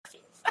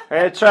I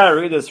gotta try to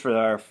read this for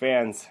our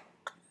fans.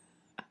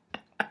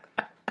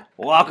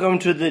 Welcome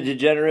to the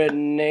Degenerate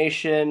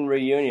Nation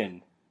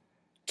reunion.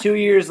 2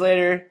 years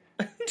later,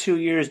 2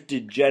 years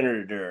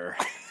degenerator.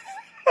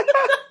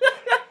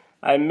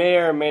 I may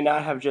or may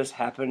not have just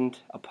happened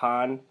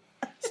upon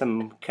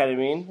some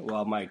ketamine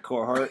while my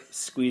cohort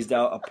squeezed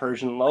out a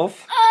Persian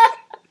loaf.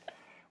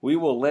 We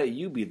will let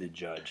you be the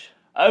judge.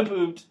 I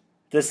pooped.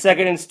 The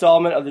second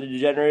installment of the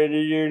Degenerate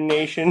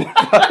Nation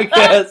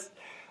podcast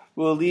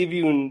will leave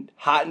you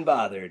hot and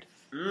bothered.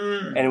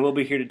 And we'll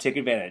be here to take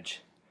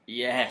advantage.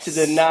 Yes. To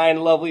the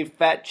 9 lovely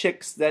fat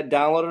chicks that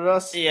downloaded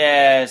us,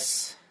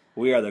 Yes.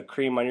 we are the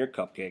cream on your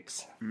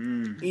cupcakes.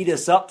 Eat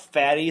us up,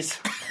 fatties.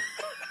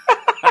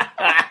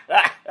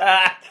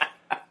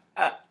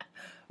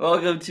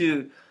 Welcome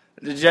to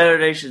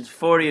Degenerations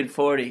 40 and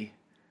 40,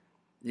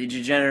 the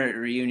Degenerate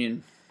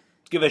Reunion.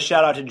 Give a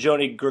shout out to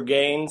Joni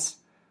Gregains,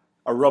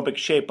 Aerobic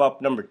Shape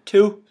Up number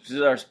 2.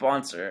 She's our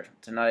sponsor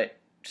tonight.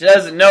 She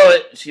doesn't know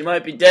it. She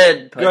might be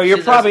dead. But Girl, you're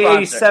she's our probably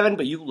sponsor. 87,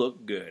 but you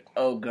look good.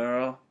 Oh,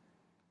 girl.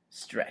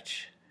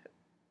 Stretch.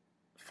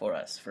 For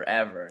us.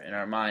 Forever. In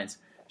our minds.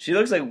 She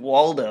looks like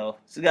Waldo.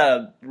 She's got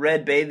a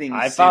red bathing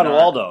I suit found on.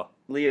 Waldo.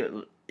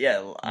 Leo,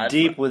 yeah.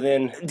 Deep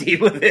within. Deep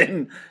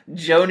within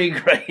Joni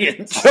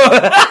Greggins.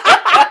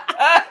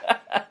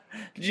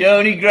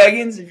 Joni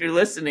Greggins, if you're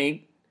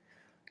listening,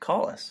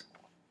 call us.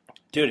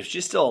 Dude, if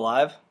she's still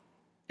alive,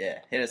 Yeah,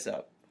 hit us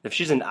up. if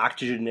she's an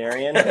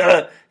octogenarian,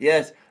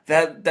 Yes,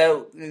 that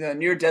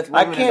near-death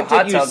I woman in the can't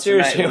hot take you tub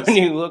seriously tonight when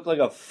you look like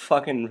a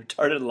fucking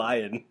retarded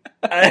lion.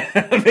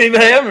 Maybe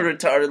I am a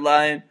retarded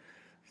lion.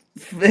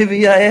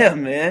 Maybe I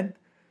am, man.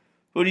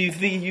 What do you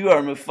think you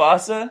are,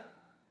 Mufasa?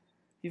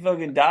 He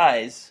fucking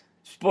dies.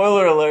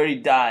 Spoiler alert, he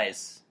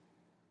dies.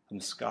 I'm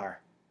Scar.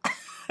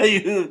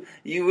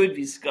 You would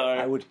be Scar.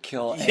 I would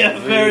kill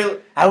Yeah,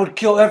 I would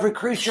kill every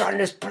creature on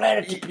this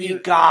planet to be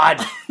God.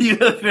 You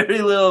have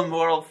very little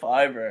moral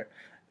fiber,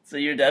 so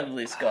you're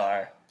definitely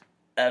Scar.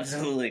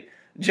 Absolutely.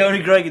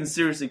 Joni Greggins,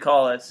 seriously,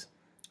 call us.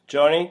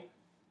 Joni,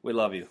 we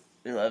love you.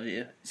 We love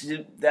you.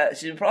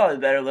 She's probably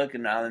better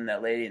looking now than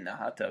that lady in the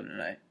hot tub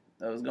tonight.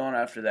 That was going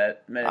after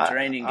that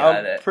Mediterranean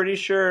guy. I'm pretty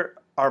sure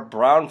our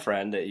brown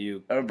friend that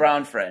you Our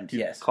brown friend,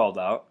 yes. called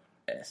out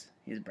Yes,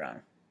 he's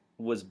brown.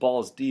 was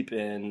balls deep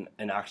in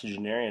an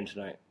octogenarian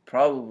tonight.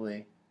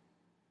 Probably.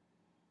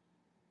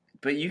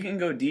 But you can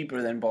go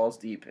deeper than balls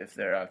deep if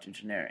they're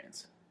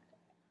octogenarians.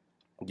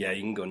 Yeah,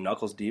 you can go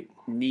knuckles deep.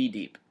 Knee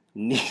deep.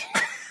 Knee-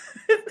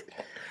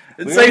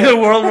 It's like the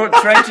World War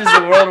trenches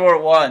of World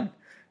War One.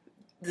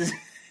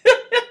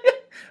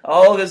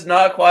 All is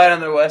not quiet on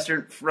the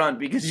Western Front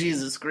because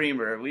she's a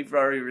screamer. We've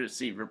already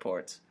received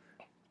reports.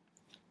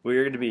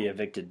 We're going to be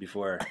evicted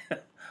before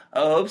I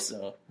hope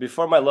so.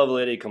 my lovely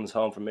lady comes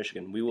home from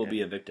Michigan. We will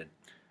be evicted.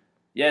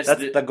 Yes,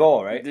 That's the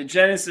goal, right? The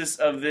genesis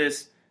of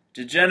this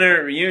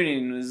degenerate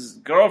reunion is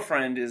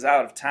girlfriend is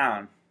out of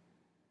town.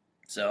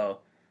 So,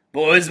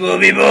 boys will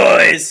be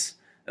boys.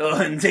 Oh,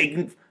 and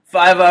taking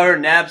 5-hour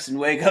naps and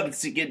wake up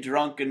to get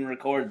drunk and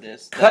record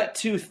this. Cut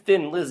to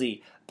Thin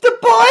Lizzy. The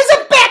boys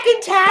are back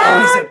in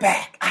town! Boys are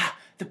back. Ah,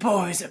 the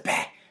boys are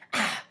back.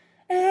 Ah.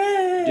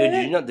 Dude,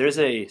 did you know there's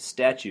a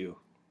statue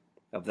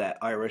of that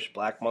Irish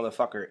black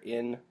motherfucker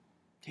in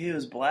He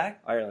was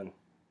black? Ireland?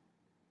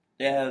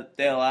 Yeah,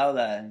 they allow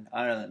that in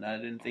Ireland. I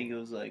didn't think it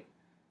was like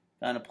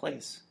kind of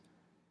place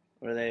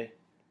where they.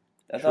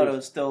 I thought it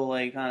was still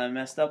like kind of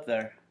messed up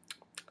there.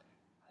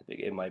 I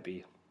think it might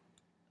be.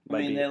 I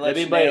mean, be. they let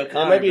It Sinead might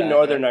O'Connor be back,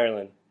 Northern right?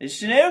 Ireland. Is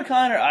Sinead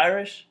O'Connor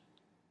Irish?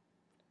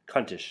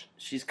 Cuntish.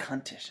 She's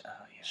cuntish.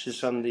 Oh yes. She's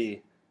from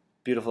the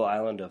beautiful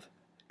island of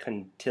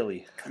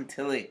Kuntilly.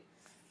 Cuntilly.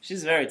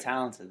 She's very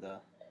talented though.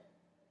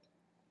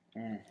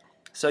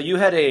 So you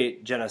had a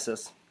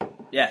Genesis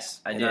Yes,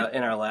 I in, did.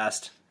 in our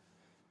last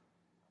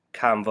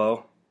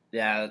convo,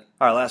 Yeah.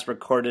 our last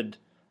recorded.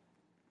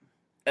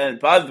 And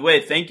by the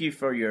way, thank you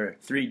for your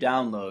 3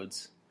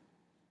 downloads.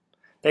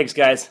 Thanks,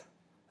 guys.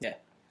 Yeah.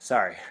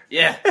 Sorry.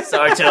 Yeah.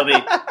 Sorry, Toby.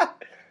 I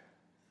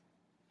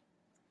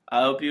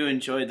hope you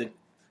enjoyed the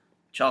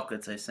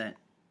chocolates I sent.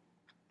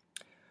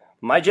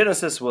 My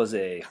Genesis was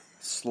a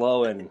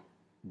slow and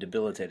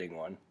debilitating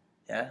one.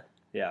 Yeah.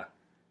 Yeah.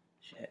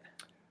 Shit.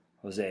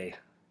 I was a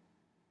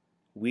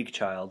weak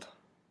child.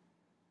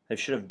 I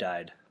should have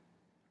died.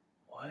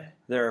 What?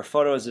 There are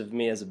photos of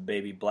me as a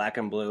baby, black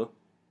and blue.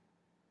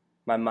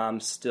 My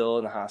mom's still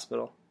in the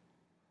hospital.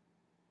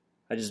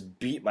 I just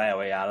beat my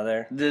way out of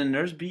there. Did the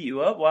nurse beat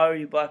you up? Why were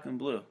you black and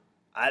blue?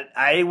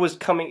 I was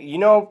coming. You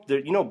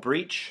know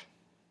Breach,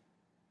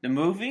 The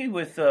movie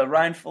with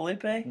Ryan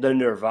Felipe? the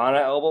Nirvana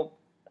album.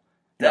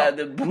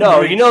 The No,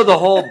 Breach. you know the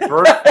whole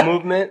birth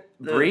movement,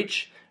 The-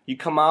 Breach. You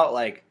come out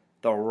like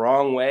the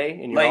wrong way,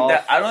 and you're Like all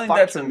that, I don't think fucked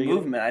that's a from the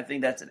beginning. movement. I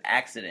think that's an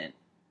accident.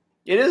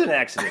 It is an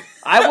accident.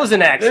 I was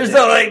an accident. There's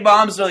no like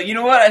moms are like, you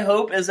know what I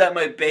hope is that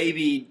my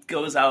baby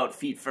goes out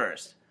feet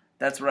first.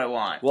 That's what I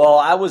want. Well,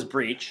 I was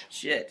Breach.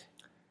 Shit.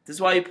 This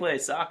is why you play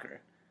soccer.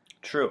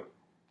 True.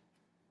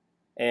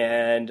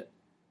 And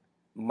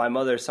my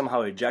mother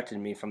somehow ejected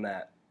me from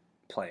that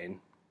plane.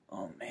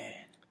 Oh man.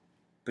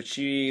 But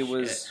she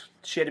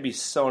had to be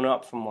sewn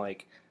up from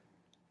like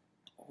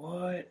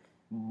What?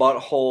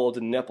 butthole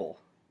to nipple.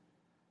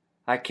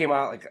 I came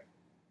out like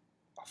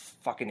a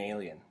fucking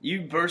alien.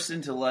 You burst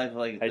into life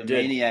like I the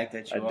did. maniac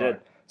that you I are. did.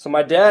 So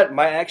my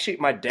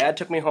dad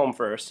took me home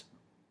first.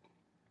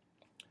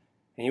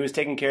 And he was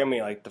taking care of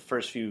me like the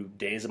first few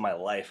days of my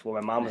life while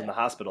my mom was in the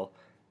hospital.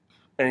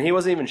 And he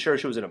wasn't even sure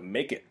she was going to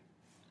make it.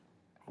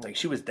 Like,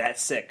 she was that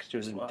sick. She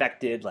was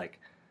infected. Like,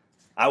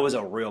 I was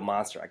a real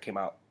monster. I came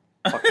out,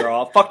 fucked her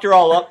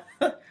all up.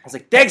 I was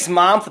like, thanks,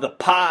 Mom, for the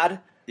pod.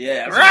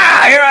 Yeah.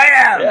 Rah, here I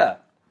am. Yeah.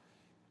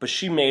 But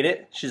she made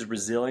it. She's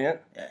resilient.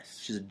 Yes.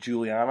 She's a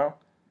Giuliano.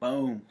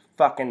 Boom.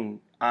 Fucking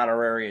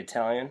honorary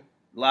Italian.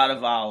 A lot of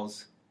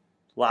vowels.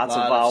 Lots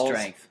Lot of vowels. Of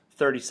strength.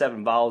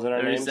 37 vowels in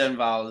our names. 37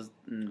 vowels.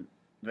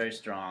 Very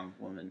strong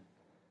woman.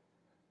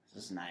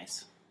 This is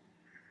nice.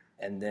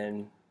 And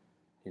then,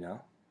 the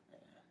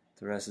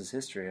rest is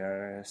history.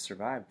 I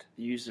survived.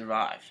 You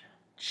survived.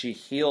 She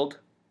healed.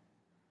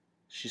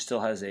 She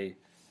still has a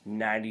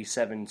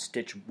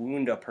 97-stitch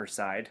wound up her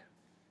side.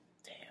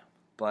 Damn.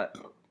 But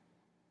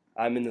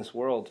I'm in this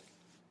world.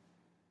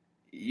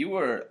 You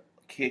were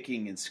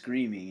kicking and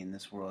screaming in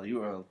this world. You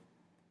were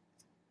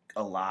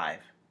alive.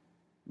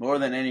 More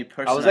than any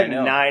person I was like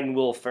know. 9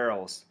 Will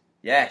Ferrells.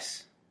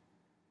 Yes.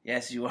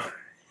 Yes, you are.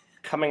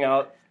 Coming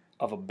out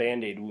of a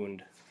Band-Aid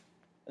wound.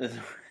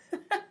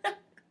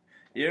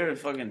 You're a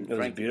fucking was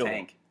Frank the beautiful.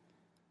 Tank.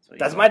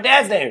 That's my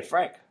dad's name,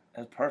 Frank.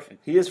 That's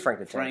perfect. He is Frank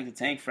the Tank. Frank the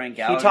Tank, Frank He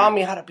Gallagher. taught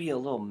me how to be a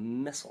little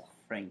missile.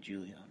 Frank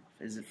Giuliano.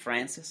 Is it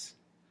Francis?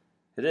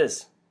 It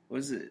is. What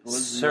is it? What's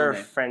his Sir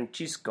name?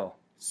 Francisco.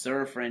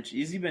 Sir French.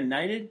 Has he been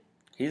knighted?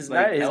 He's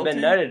Like he's Elton?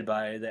 been knighted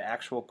by the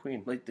actual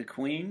queen. Like the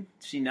Queen?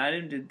 She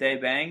knighted him? Did they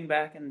bang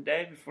back in the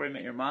day before he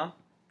met your mom?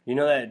 You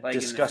know that Like in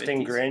the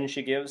disgusting 50s? grin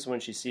she gives when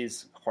she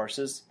sees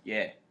horses?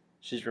 Yeah.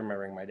 She's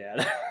remembering my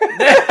dad.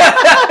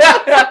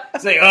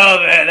 It's like, oh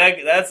man,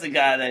 that's the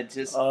guy that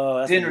just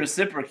didn't a,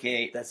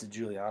 reciprocate. that's a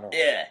Giuliano.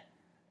 Yeah.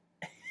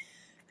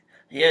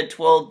 He had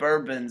 12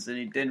 bourbons and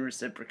he didn't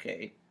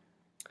reciprocate.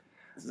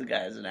 This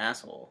guy is an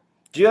asshole.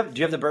 Do you have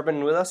the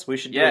bourbon with us? We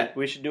should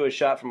do a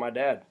shot for my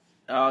dad.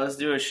 Oh, let's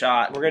do a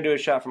shot. We're gonna do a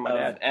shot for my of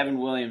dad. Evan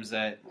Williams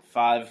at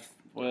 5.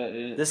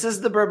 This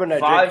is the bourbon I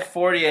drink.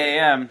 5:40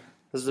 a.m.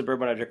 This is the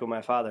bourbon I drink with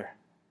my father.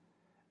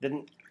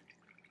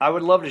 I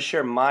would love to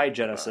share my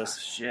genesis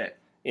Shit.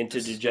 into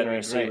This is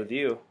degeneracy gonna be great. with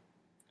you.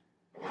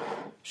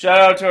 Shout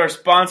out to our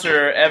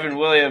sponsor, Evan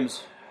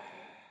Williams.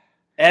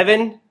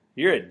 Evan,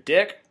 you're a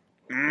dick.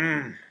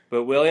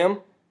 But William,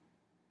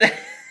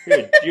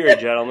 you're a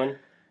gentleman.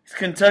 It's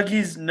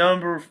Kentucky's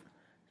number.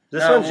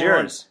 This one's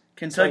yours.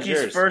 Kentucky's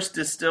yours. first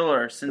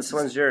distiller since This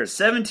one's yours.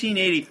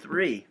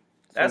 1783.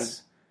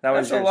 That's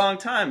one's a yours. long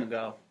time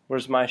ago.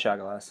 Where's my shot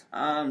glass?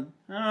 I don't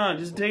know.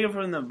 Just take it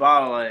from the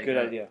bottle, like Good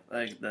idea.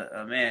 Like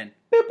the man.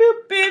 Boop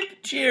boop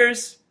beep.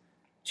 Cheers.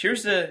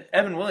 Cheers to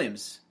Evan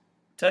Williams,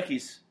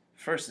 Kentucky's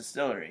first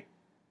distillery,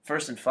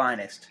 first and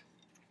finest.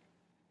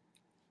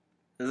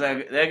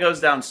 That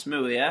goes down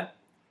smooth, yeah.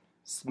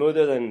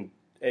 Smoother than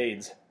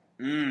AIDS.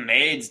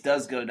 AIDS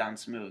does go down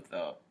smooth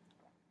though.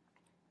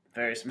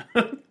 Very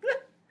smooth.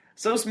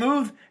 So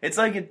smooth, it's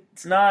like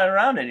it's not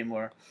around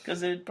anymore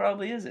because it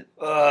probably isn't.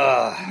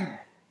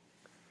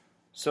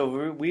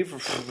 So we've.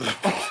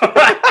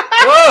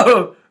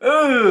 Whoa!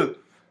 Ooh!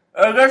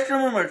 I got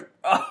some of my.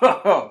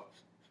 Oh.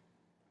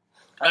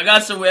 I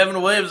got some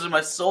Evan Williams in my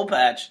soul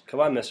patch. Come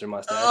on, Mr.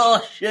 Mustache.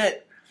 Oh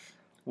shit!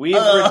 We've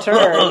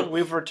returned.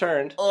 We've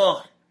returned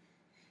Oh.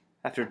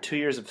 after 2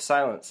 years of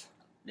silence.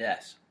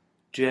 Yes.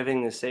 Do you have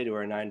anything to say to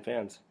our 9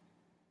 fans?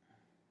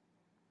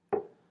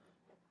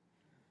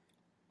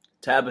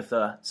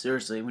 Tabitha,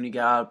 seriously, when you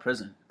get out of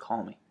prison,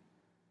 call me.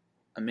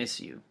 I miss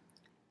you.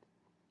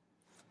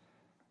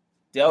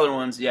 The other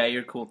ones, yeah,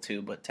 you're cool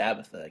too, but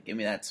Tabitha, give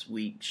me that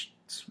sweet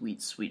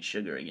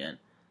sugar again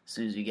as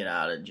soon as you get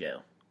out of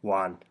jail.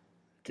 Juan,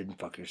 didn't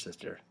fuck your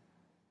sister.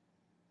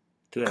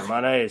 Tu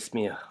hermana es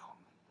mi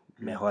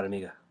mejor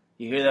amiga.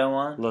 You hear that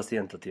one? Lo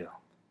siento, tío.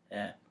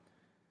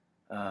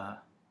 Yeah.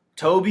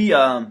 Toby,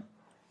 I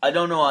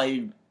don't know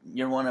why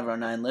you're one of our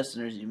 9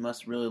 listeners. You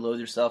must really loathe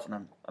yourself,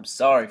 and I'm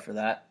sorry for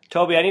that.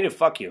 Toby, I need to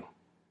fuck you.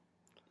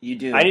 You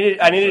do. I need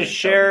to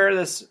share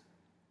this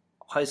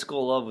high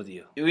school love with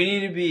you. We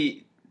need to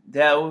be.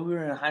 Yeah, we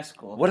were in high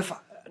school. What if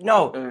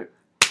no?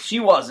 She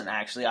wasn't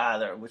actually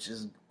either, which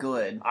is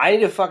good. I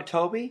need to fuck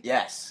Toby,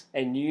 Yes.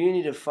 and you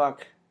need to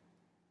fuck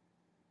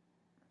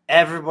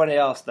everybody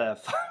else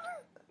that.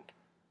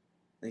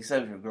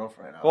 Except your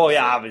girlfriend. Well,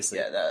 yeah, obviously.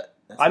 Yeah,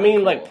 that's I mean,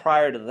 cool. like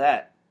prior to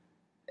that,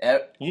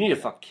 you need to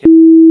fuck.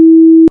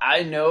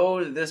 I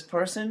know this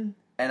person,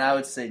 and I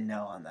would say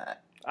no on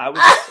that.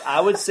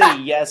 I would say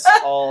yes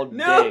all day.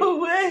 No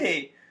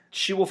way.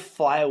 She will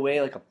fly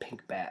away like a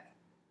pink bat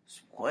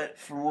What?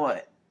 From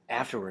what?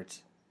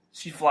 afterwards,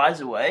 She flies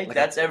away? Like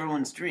That's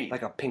everyone's dream.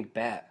 like a pink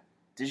bat.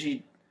 Did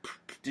she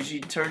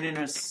turn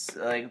into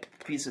like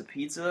a piece of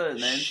pizza and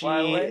then She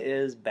fly away?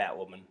 is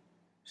Batwoman.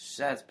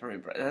 That's pretty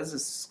bright.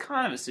 That's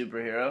kind of a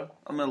superhero.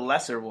 I'm a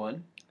lesser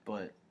one,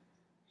 but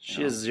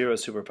She has zero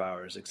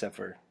superpowers except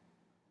for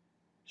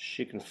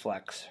she can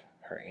flex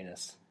her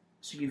anus.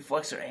 She can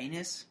flex her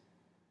anus?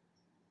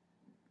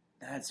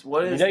 That's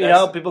what is You know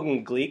how people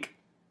can gleek?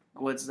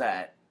 What's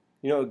that?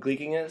 You know what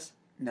gleeking is?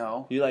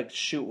 No. You like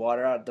shoot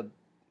water out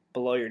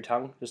below your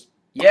tongue. Just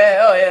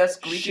Yeah, oh yeah, that's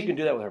gleeking. she can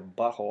do that with her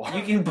butthole.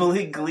 You can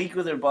gleek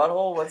with her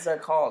butthole? What's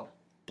that called?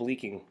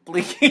 Bleaking.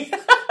 Bleaking?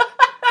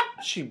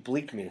 She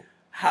bleaked me,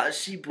 How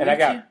she bleaked and I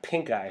got you?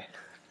 pink eye.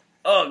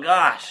 Oh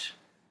gosh.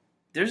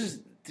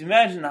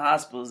 Imagine the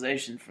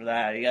hospitalization for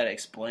that. You gotta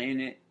explain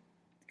it.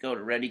 Go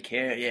to Ready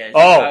Care. Yeah. I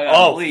got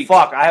Oh, bleaked.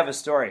 fuck! I have a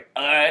story.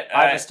 Alright.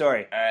 I have a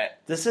story. Alright.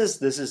 This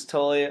is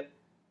totally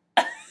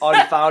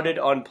unfounded,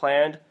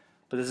 unplanned,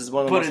 but this is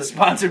one of the But most. it's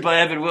sponsored by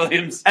Evan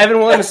Williams. Evan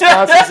Williams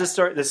sponsors this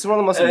story. This is one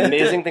of the most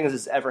amazing things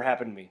that's ever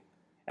happened to me,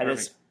 and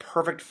Perfect. it's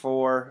perfect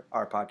for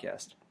our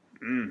podcast.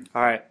 Mm.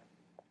 All right,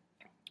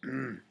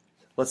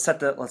 let's set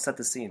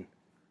the scene.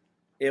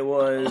 It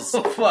was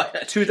Oh, fuck.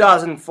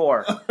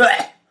 2004.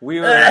 We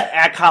were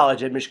at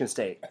college at Michigan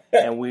State,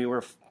 and we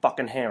were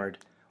fucking hammered.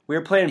 We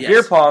were playing Yes.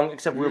 beer pong,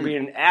 except we were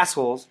being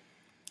assholes,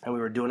 and we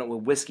were doing it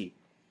with whiskey.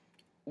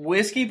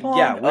 Whiskey pong?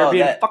 Yeah, we were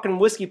being fucking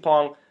whiskey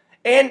pong,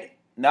 and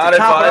Not to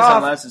top it advised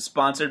off- unless it's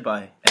sponsored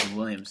by Evan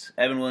Williams.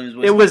 Evan Williams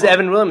whiskey it was pong.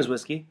 Evan Williams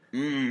whiskey.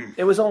 Mm.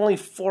 It was only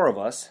 4 of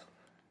us.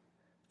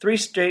 3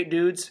 straight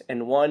dudes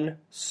and 1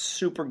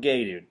 super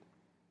gay dude.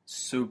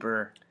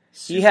 Super.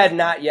 He had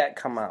not yet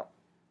come out.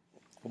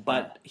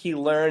 But he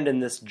learned in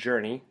this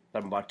journey that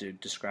I'm about to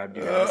describe to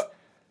you guys.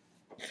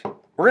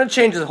 We're going to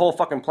change the whole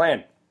fucking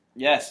plan.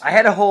 Yes. I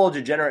had a whole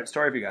degenerate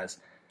story for you guys.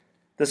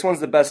 This one's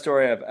the best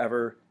story I've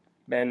ever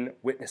been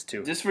witness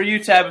to. Just for you,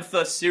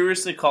 Tabitha,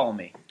 seriously call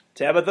me.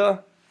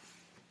 Tabitha,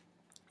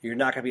 you're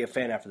not going to be a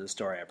fan after this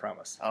story, I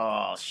promise.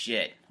 Oh,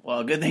 shit.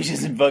 Well, good thing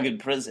she's in fucking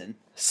prison.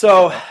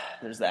 So,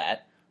 There's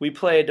that. we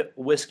played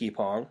whiskey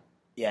pong.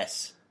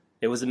 Yes.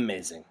 It was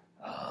amazing.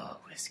 Oh,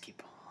 whiskey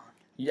pong.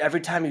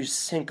 Every time you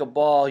sink a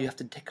ball, you have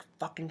to take a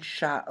fucking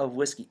shot of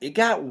whiskey. It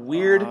got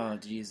weird Oh,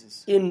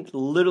 Jesus. in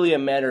literally a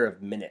matter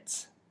of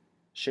minutes.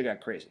 Shit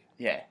got crazy.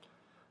 Yeah.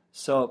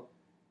 So,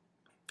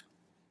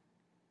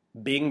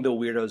 being the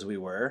weirdos we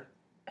were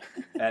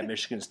at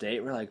Michigan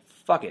State, we're like,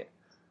 fuck it.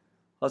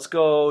 Let's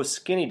go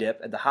skinny dip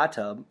at the hot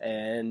tub,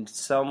 and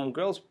some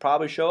girls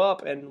probably show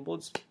up, and we'll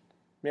just,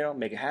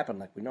 make it happen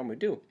like we normally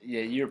do.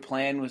 Yeah, your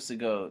plan was to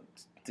go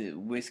to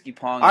whiskey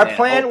pong. Our and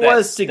plan hope that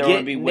was to there get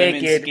would be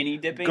women naked, skinny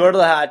dipping. go to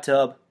the hot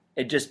tub,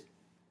 and just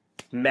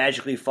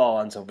magically fall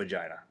on some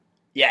vagina.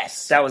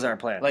 Yes. That was our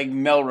plan. Like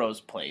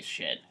Melrose Place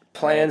shit.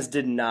 Plans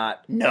did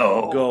not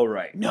No. go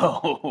right.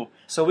 No.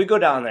 So we go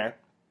down there.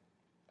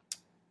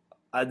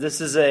 This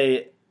is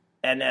a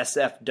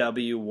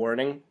NSFW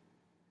warning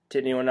to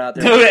anyone out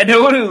there.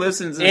 No one who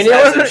listens to this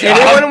has a job.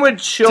 Anyone with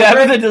children.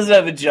 Tabitha doesn't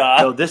have a job.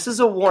 No, this is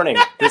a warning.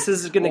 This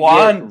is going to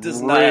Juan get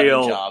does not have a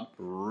real, job.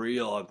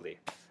 real ugly.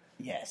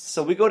 Yes.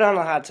 So we go down to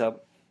the hot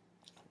tub.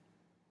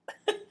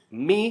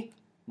 Me,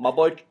 my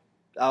boy,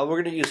 we're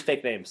going to use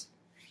fake names.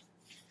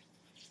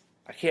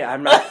 I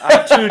can't.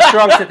 I'm too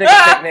drunk to think of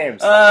fake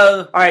names.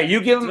 All right, you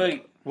give them.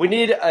 Like, We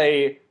need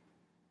a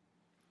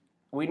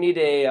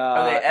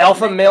Are they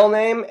alpha ethnic? male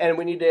name, and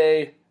we need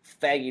a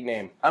faggy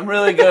name. I'm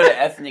really good at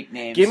ethnic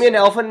names. Give me an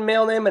alpha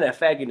male name and a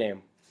faggy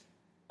name.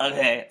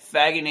 Okay,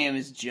 faggot name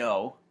is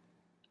Joe.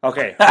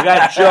 Okay, we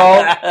got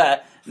Joe.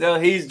 No,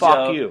 he's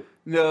Fuck Joe. you.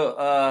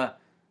 No,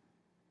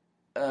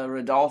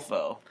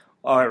 Rodolfo.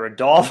 All right,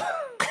 Rodolfo.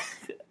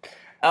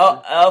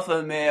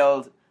 Alpha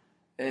male,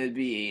 it'd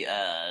be,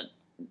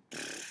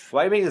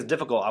 Why are you making this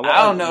difficult? I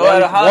don't know.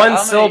 One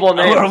syllable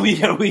name. Are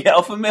we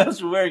alpha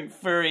males? We're wearing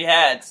furry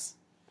hats.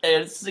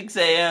 And it's 6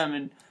 a.m.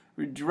 and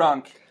we're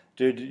drunk.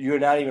 Dude, you're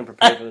not even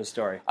prepared for this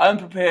story. I'm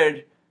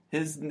prepared.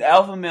 His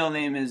alpha male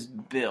name is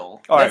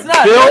Bill. All right,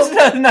 that's Bill?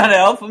 That's not an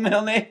alpha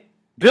male name.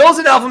 Bill's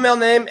an alpha male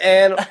name,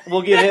 and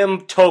we'll give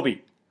him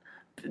Toby.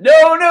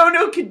 No.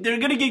 They're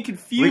gonna get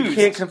confused. We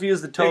can't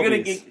confuse the They're gonna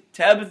Tobys. get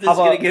Tabitha's How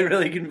about- gonna get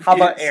really confused. How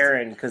about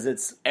Aaron? Because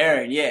it's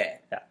Aaron, yeah.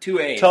 2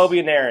 A's. Toby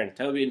and Aaron.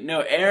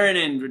 Aaron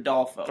and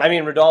Rodolfo. I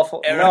mean, Rodolfo.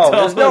 Aaron No,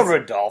 there's no Rodolfo's-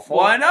 Rodolfo.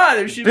 Why not?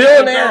 There should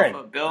Bill be and Rodolfo.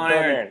 Aaron. Bill and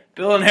Aaron.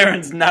 Bill and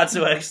Aaron's not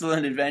so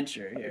excellent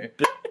adventure here.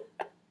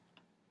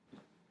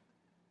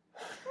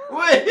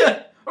 Wait.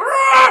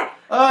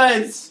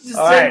 It's just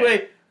All right.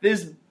 segue.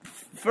 This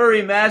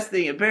furry mask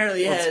thing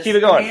apparently Let's has keep it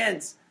going.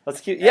 hands.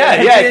 Let's keep. I Yeah.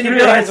 didn't Keep your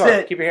realize hands warm.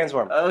 that. Keep your hands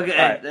warm. Okay,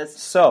 All right,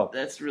 so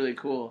that's really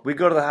cool. we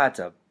go to the hot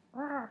tub.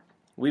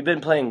 We've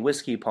been playing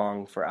whiskey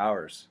pong for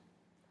hours.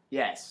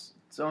 Yes.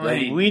 So Then many.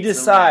 we so many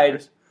decide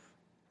hours.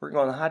 we're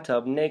going to the hot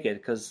tub naked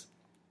because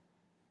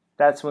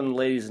that's when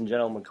ladies and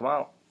gentlemen come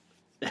out.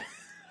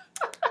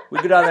 We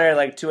go down there at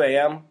like 2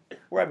 a.m.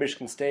 We're at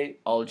Michigan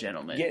State, all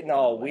gentlemen getting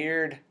all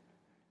weird,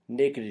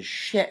 naked as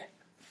shit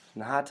in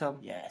the hot tub.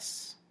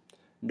 Yes.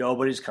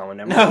 Nobody's coming.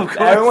 No, of course.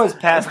 Everyone's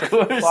passed Of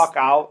the course. fuck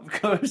out,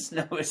 Of course,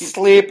 nobody.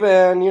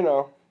 sleeping.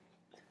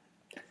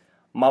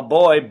 My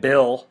boy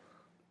Bill.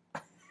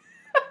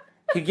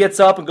 He gets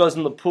up and goes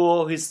in the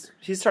pool. He's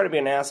starting to be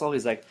an asshole.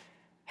 He's like,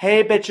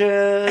 "Hey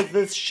bitches,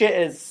 this shit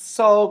is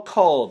so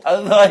cold.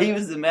 I thought he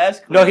was the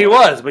mask. No, he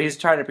was, but he's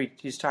trying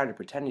to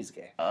pretend he's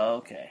gay. Oh,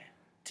 okay.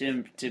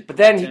 But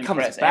then Tim he comes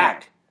press back.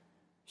 Aaron.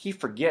 He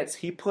forgets.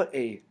 He put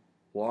a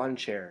lawn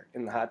chair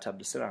in the hot tub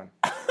to sit on.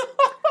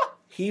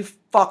 He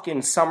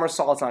fucking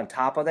somersaults on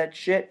top of that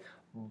shit,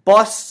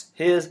 busts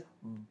his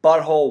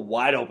butthole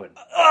wide open.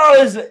 Oh,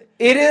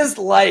 It is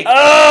like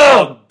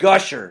Oh! a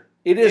gusher.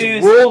 It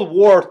is was- World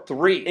War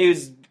III. it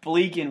was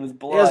bleaking with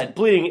It was blood.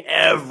 bleeding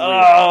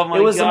everywhere. Oh, my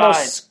It was God. the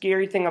most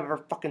scary thing I've ever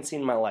fucking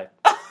seen in my life.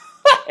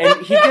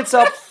 And he gets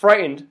up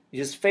frightened.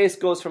 His face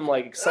goes from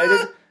like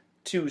excited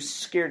to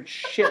scared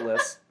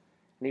shitless.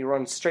 And he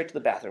runs straight to the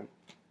bathroom.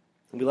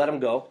 And we let him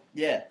go.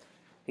 Yeah.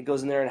 He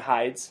goes in there and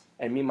hides.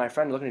 And me and my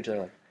friend look at each other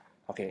like,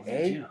 okay, do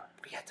you do?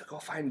 we have to go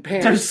find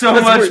pants. There's so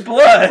 'Cause much we're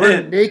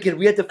blood. naked.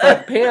 We have to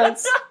find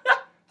pants.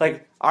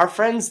 Like, our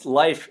friend's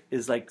life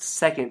is like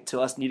second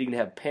to us needing to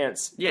have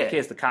pants Yeah. in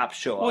case the cops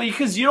show up. Well,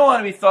 because you don't want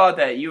to be thought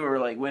that you were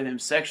like with him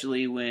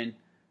sexually when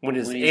when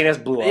his when he- anus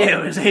blew up. Yeah,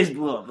 when his anus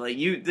blew up. Like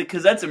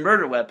because that's a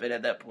murder weapon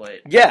at that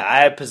point. Yeah,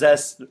 I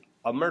possessed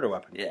a murder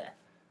weapon. Yeah.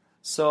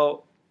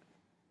 So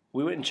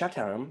we went and checked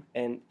on him,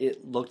 and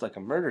it looked like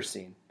a murder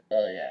scene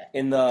Oh yeah.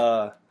 in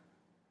the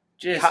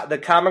Just the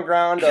common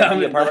ground of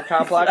the apartment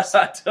complex.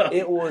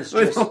 It was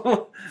with, just with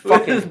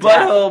fucking his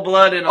butthole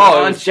blood in a Oh, it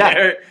lawn was death.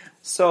 chair.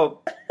 so.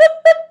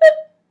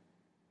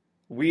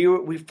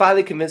 We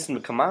finally convinced him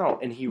to come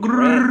out, and he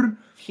ran.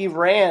 He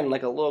ran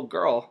like a little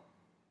girl.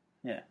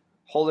 Yeah.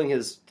 Holding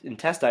his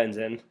intestines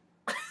in.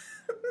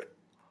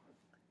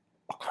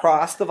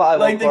 Across the volleyball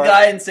Like the court.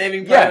 guy in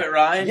Saving Private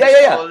Ryan. Yeah,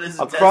 just yeah, holding his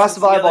yeah. Across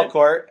the intestines volleyball together.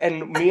 court,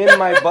 and me and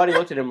my buddy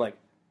looked at him like,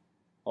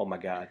 "Oh my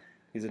god,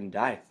 he's gonna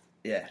die."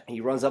 Yeah. He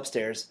runs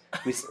upstairs.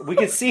 We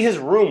could see his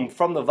room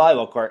from the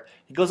volleyball court.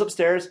 He goes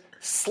upstairs,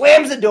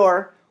 slams the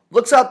door,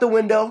 looks out the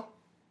window,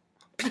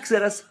 peeks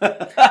at us,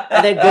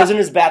 and then goes in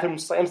his bathroom,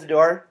 slams the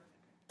door.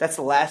 That's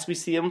the last we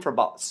see him for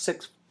about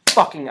 6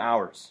 fucking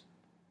hours.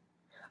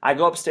 I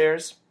go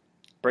upstairs,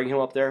 bring him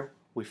up there.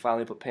 We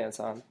finally put pants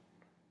on.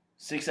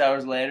 6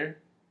 hours later,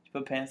 you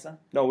put pants on.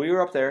 No, we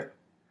were up there.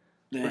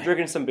 Yeah. We're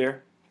drinking some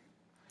beer.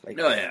 Like,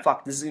 Oh, yeah.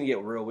 fuck, this is gonna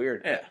get real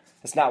weird. Yeah.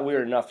 It's not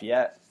weird enough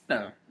yet.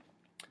 No.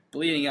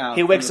 Bleeding out.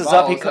 He from wakes the us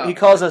up. balls He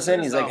calls us in.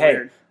 It's He's not like, "Hey,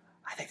 weird.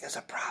 I think there's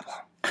a problem."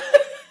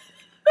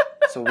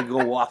 So we go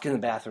walk in the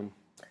bathroom.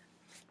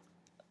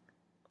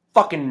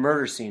 Fucking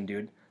murder scene,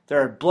 dude. There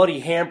are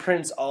bloody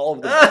handprints all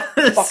over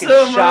the fucking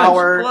So much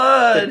shower.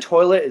 blood. The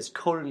toilet is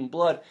coated in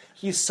blood.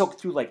 He's soaked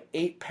through like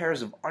 8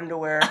 pairs of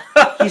underwear.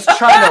 He's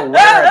trying to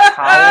wear a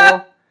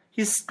towel.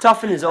 He's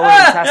stuffing his own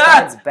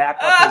intestines back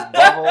up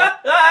his butthole.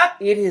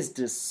 It is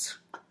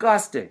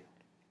disgusting.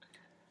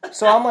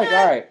 So I'm like,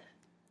 all right,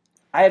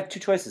 I have 2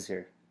 choices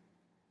here.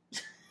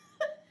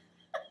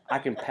 I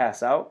can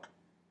pass out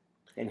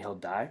and he'll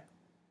die,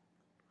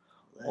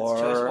 That's or-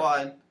 choice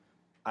one.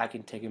 I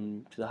can take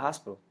him to the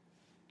hospital.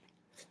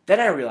 Then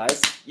I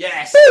realized,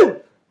 Yes.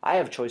 woo, I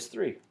have choice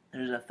 3.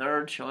 There's a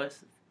third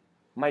choice.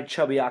 My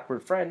chubby,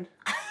 awkward friend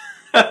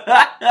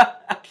Okay.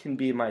 can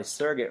be my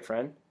surrogate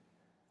friend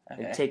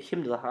and take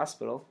him to the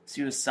hospital.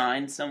 So you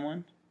assigned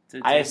someone? To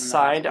take I him to the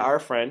assigned hospital? our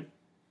friend.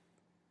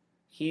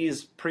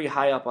 He's pretty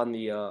high up on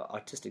the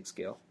autistic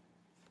scale.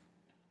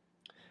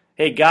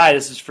 Hey, guy,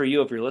 this is for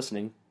you if you're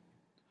listening.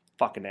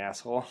 Fucking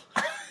asshole.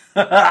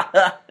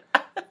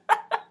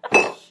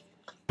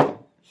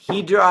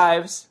 He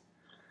drives.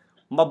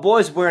 My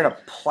boy's wearing a Do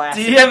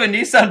plastic. you have a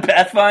Nissan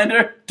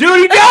Pathfinder? Dude,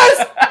 he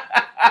does.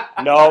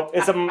 No,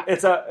 it's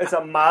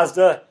a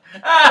Mazda.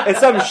 It's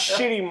some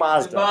shitty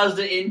Mazda.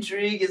 Mazda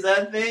Intrigue, is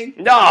that a thing?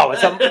 No,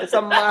 it's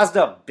a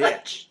Mazda,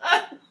 bitch.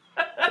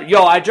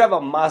 Yo, I drive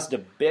a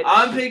Mazda, bitch.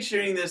 I'm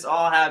picturing this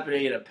all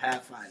happening in a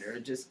Pathfinder,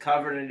 just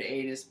covered in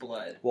anus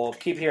blood. Well,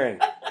 keep hearing,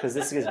 because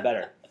this gets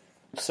better.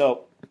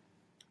 So,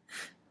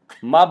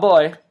 my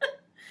boy,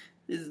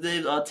 This is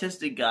the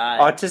autistic guy.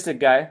 autistic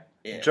guy,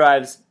 Yeah.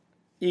 drives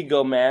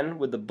Ego Man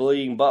with the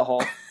bleeding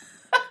butthole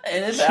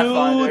And his to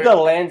Pathfinder the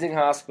Lansing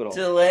Hospital.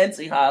 to the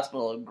Lansing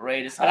Hospital,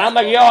 greatest And hospital.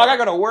 I'm like, yo, I gotta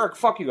go to work.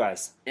 Fuck you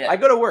guys. Yeah. I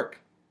go to work.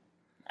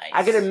 Nice.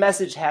 I get a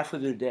message halfway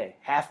through the day.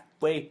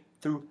 Halfway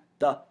through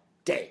the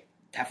day.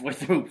 halfway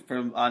through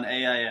from on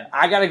AIM.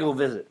 I gotta go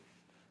visit.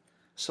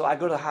 So I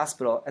go to the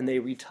hospital and they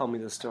retell me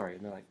the story.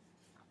 And they're like,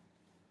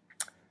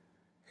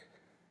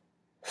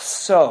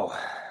 so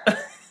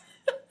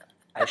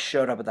I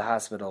showed up at the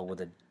hospital with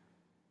a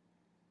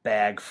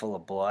bag full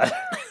of blood.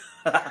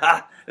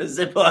 A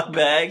Ziploc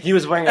bag. He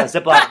was wearing a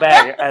Ziploc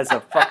bag as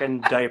a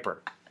fucking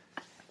diaper.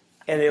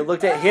 And they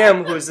looked at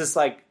him, who's this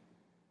like,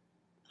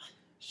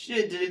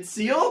 Shit, did it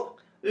seal?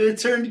 It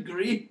turned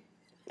green.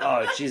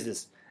 oh,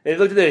 Jesus. They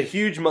looked at the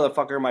huge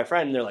motherfucker, my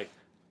friend, and they're like,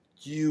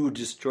 you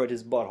destroyed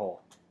his butthole.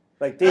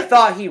 Like, they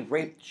thought he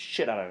raped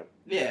shit out of him.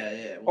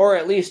 Yeah. Or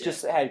at least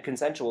just had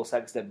consensual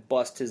sex that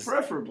bust his...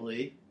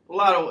 Preferably. A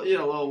lot of,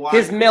 little wine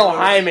His male coolers.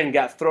 hymen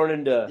got thrown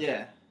into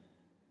Yeah.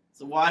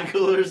 Some wine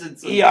coolers and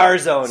some, ER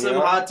zone, some you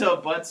know? hot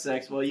tub butt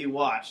sex while you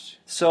watched.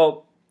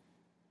 So,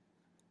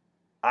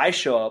 I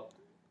show up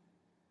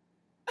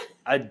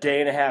a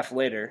day and a half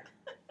later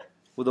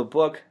with a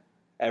book,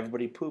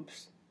 Everybody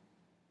Poops.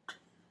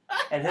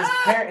 And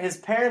his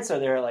parents are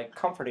there, like,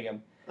 comforting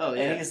him. Oh,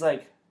 yeah. And he's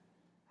like,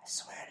 I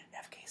swear I didn't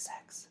have gay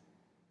sex.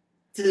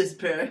 To his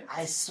parents?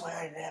 I swear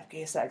I didn't have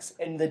gay sex.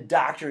 And the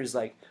doctor is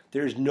like,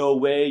 there's no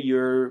way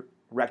your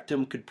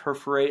rectum could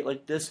perforate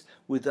like this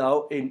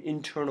without an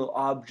internal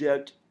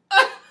object.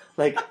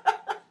 Like,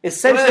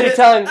 essentially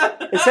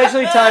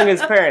telling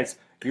his parents,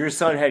 your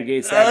son had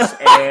gay sex,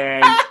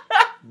 and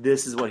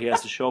this is what he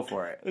has to show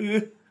for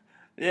it.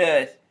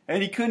 Yeah,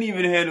 and he couldn't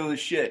even handle the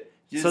shit.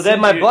 So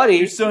then my buddy...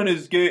 Your son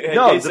is gay, had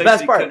No, gay the sex,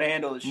 best he part, couldn't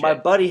handle the shit. my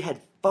buddy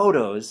had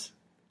photos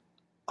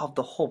of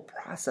the whole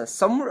process.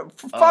 For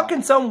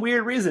fucking some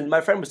weird reason, my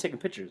friend was taking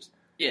pictures.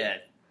 Yeah.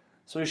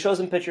 So he shows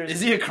him pictures.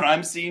 Is he a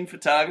crime scene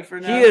photographer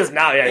now? He is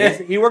now, yeah.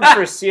 He works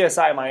for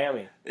CSI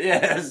Miami.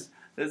 Yes,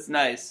 that's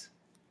nice.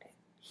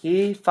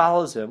 He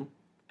follows him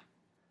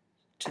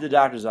to the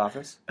doctor's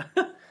office,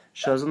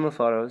 shows him the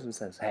photos, and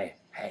says, hey,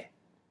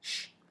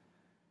 shh.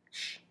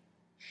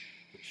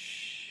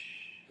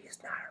 He's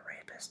not a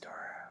rapist or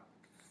a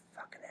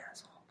fucking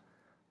asshole.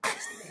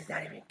 He's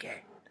not even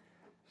gay.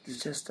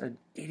 He's just an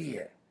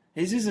idiot.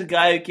 He's just a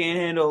guy who can't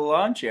handle a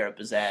lawn chair up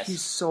his ass.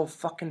 He's so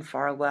fucking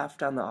far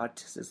left on the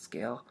autistic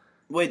scale.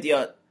 Wait,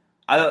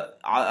 I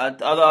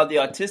thought the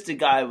autistic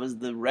guy was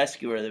the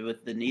rescuer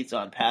with the needs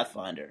on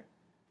Pathfinder.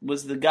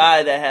 Was the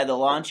guy that had the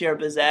lawn chair up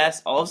his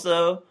ass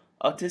also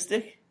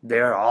autistic?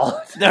 They're all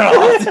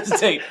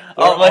autistic.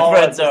 All my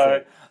friends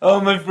autistic. All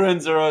my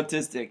friends are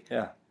autistic.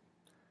 Yeah.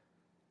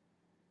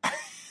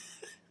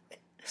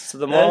 So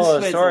the moral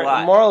of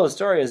the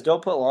story is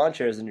don't put lawn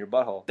chairs in your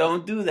butthole.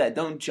 Don't do that.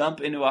 Don't jump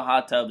into a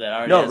hot tub that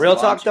already No, has real a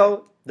lawn talk chair.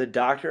 though, the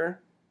doctor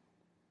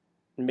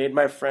made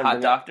my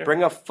friend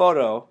bring a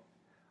photo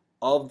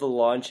of the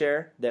lawn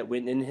chair that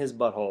went in his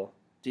butthole.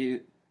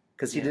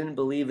 Because he didn't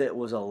believe it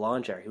was a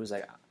lawn chair. He was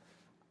like,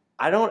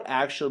 I don't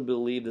actually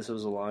believe this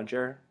was a lawn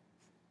chair.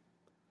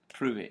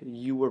 Prove it.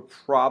 You were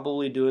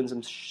probably doing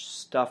some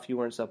stuff you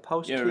weren't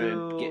supposed You to.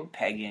 ever get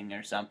pegging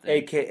or something.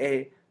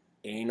 AKA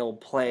anal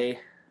play.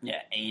 Yeah,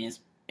 anus.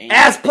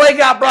 Ass play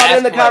got brought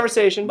in the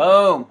conversation.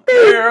 Boom.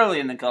 Very early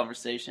in the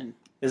conversation.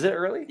 Is it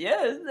early?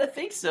 Yeah, I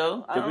think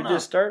so. Did we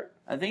just start?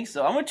 I think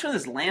so. I'm going to turn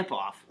this lamp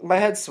off. My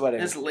head's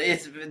sweating.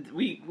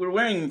 We're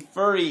wearing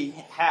furry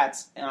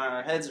hats and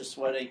our heads are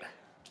sweating.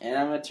 And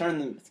I'm going to turn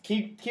them.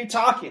 Keep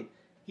talking.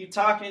 Keep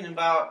talking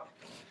about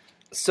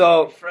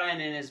my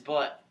friend in his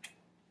butt.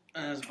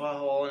 And his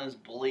butthole and his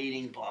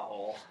bleeding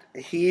butthole.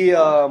 He,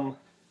 that's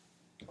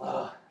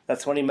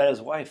when he met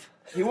his wife.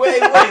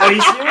 Wait, are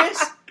you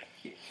serious?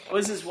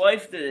 Was his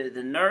wife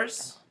the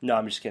nurse? No,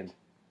 I'm just kidding.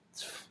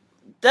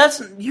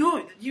 That's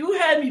you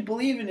had me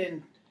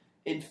believing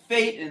in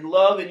fate and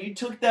love, and you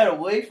took that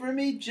away from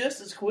me just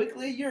as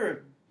quickly.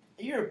 You're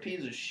a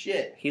piece of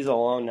shit. He's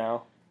alone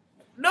now.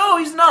 No,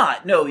 he's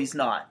not.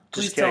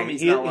 Please Just tell kidding. me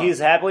he's not alone. He's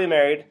happily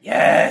married.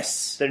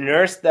 Yes. The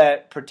nurse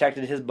that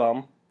protected his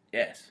bum,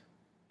 Yes.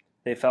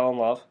 they fell in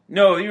love.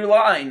 No, you're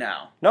lying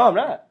now. No, I'm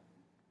not.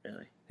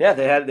 Really? Yeah,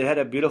 they had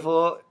a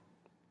beautiful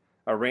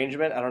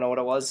arrangement. I don't know what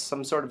it was.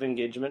 Some sort of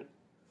engagement.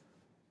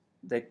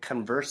 They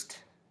conversed.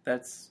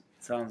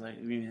 Sounds like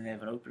you mean they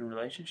have an open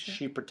relationship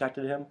She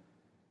protected him.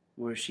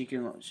 where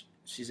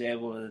she's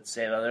able to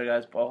save other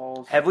guys'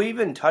 buttholes. Have we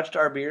even touched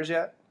our beers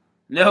yet?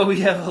 No, we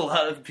have a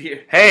lot of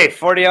beer. Hey,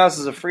 40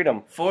 ounces of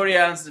freedom. 40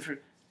 ounces of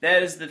fruit.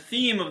 That is the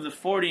theme of the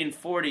 40 and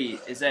 40,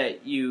 is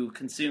that you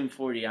consume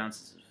 40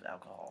 ounces of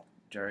alcohol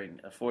during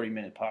a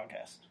 40-minute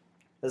podcast.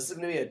 This is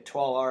going to be a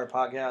 12-hour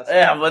podcast.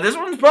 Yeah, but this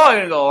one's probably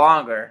going to go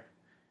longer.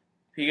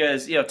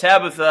 Because,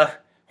 Tabitha,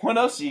 what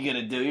else are you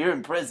going to do? You're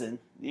in prison.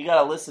 You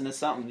got to listen to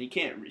something. You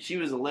can't. She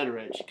was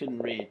illiterate. She couldn't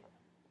read.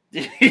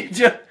 Did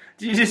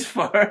you just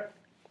fart?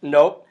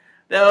 Nope.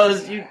 That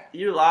was,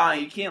 you're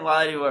lying. You can't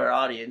lie to our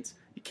audience.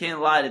 You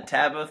can't lie to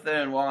Tabitha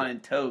and Juan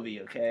and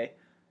Toby, okay?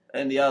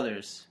 And the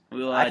others.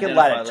 I can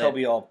lie to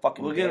Toby all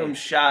fucking We'll day. give them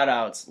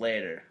shout-outs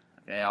later.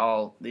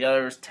 Okay, the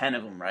others, 10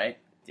 of them, right?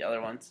 The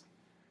other ones?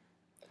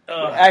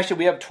 Ugh. Actually,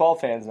 we have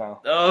 12 fans now.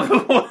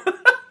 Oh,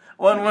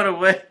 one went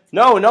away.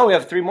 No, we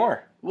have 3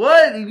 more.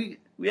 What?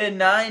 We had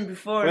 9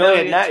 before. We only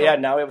had 9. Yeah,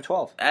 now we have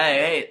 12.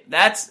 Hey,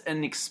 that's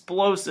an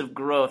explosive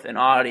growth in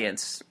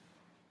audience.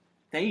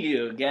 Thank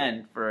you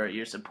again for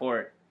your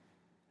support.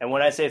 And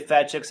when I say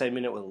fat chicks, I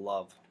mean it with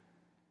love.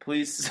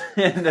 Please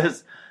send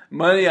us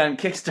money on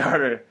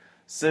Kickstarter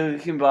so we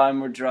can buy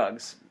more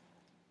drugs.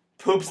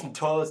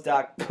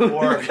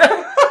 Poopsandtoilets.org.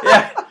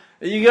 Yeah.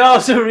 You can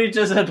also reach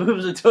us at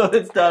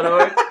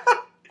poopsandtoilets.org.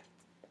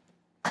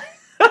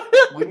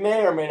 We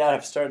may or may not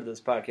have started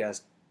this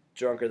podcast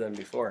drunker than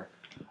before.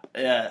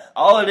 Yeah.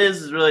 All it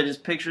is really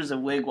just pictures of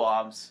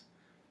wigwams.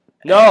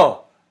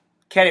 No!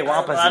 A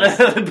lot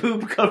Cattywampus. of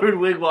poop-covered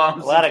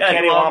wigwams. A lot of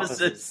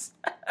cattywampuses.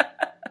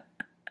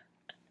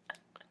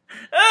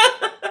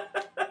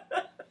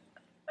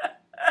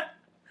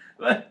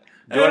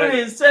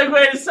 Anyway,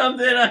 segue to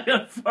something. I'm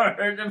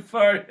going to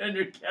fart on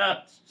your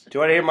couch. Do you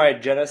want to hear my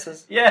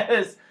genesis?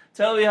 Yes.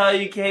 Tell me how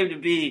you came to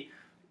be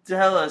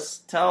Tell us.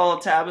 Tell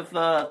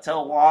Tabitha.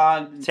 Tell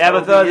Juan.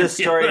 Tabitha, Toby, this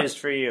story is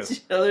for you.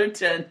 The other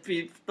 10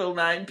 people,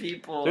 9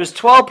 people. There's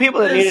 12 people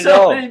that There's need to so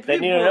know. many They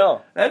need to people.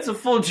 know. That's a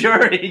full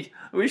jury.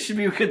 We should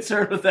be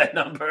concerned with that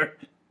number.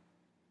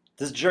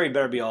 This jury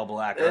better be all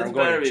black, or It's I'm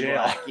going better to be jail.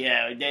 black.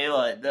 Yeah,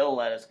 they'll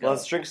let us go.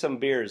 Let's drink some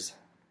beers.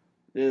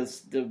 We're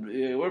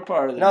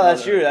part of the No,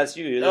 that's brotherhood. you. That's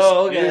you. You're the,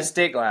 Oh, okay. You're the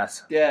steak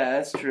glass. Yeah,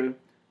 that's true.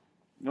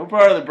 We're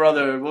part of the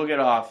brotherhood. We'll get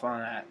off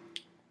on that.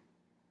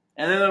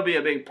 And then there'll be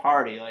a big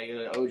party, like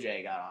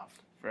OJ got off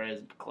for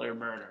his clear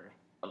murder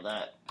of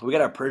that. We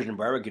got our Persian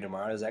barbecue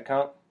tomorrow. Does that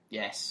count?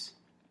 Yes.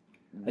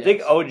 I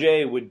think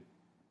OJ would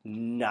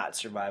not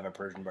survive a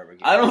Persian barbecue.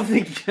 I don't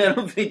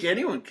think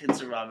anyone can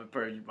survive a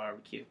Persian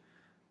barbecue.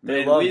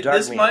 They love dark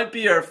this meat. might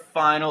be our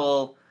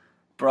final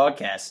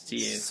broadcast to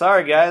you.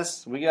 Sorry,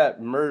 guys. We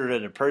got murdered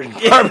at a Persian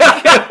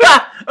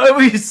barbecue.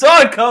 We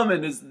saw it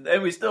coming,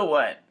 and we still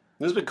went.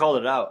 This we called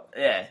it out.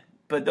 Yeah,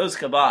 but those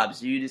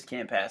kebabs, you just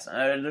can't pass. Are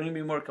there going to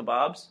be more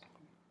kebabs?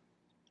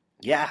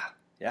 Yeah.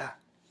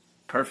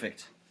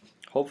 Perfect.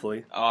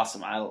 Hopefully.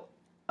 Awesome. I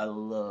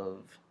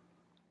love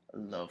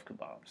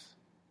kebabs.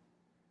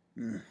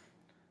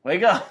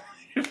 Wake up!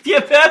 You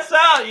can't pass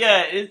out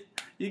yet.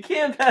 You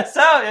can't pass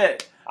out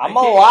yet. I'm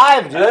I can't-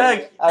 alive, dude.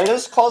 I- I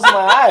just closed my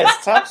eyes.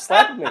 Stop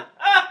slapping me.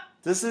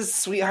 This is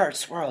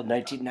Sweetheart's World,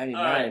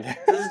 1999.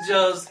 Alright,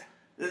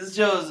 this is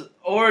Joe's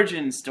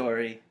origin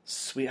story.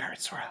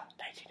 Sweetheart's World,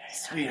 1999.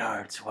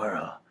 Sweetheart's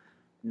World,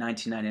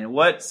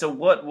 1999.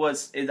 What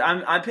was?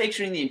 I'm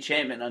picturing the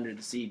Enchantment Under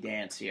the Sea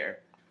dance here,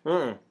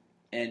 Mm.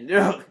 and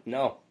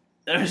No.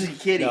 there's a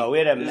kitty. No, we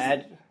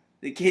had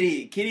the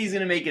kitty's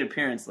gonna make an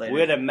appearance later. we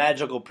had a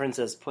magical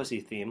princess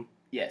pussy theme.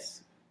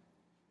 Yes.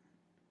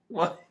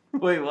 What?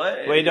 Wait,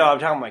 what? Wait, no, I'm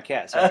talking about my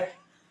cat. Sorry.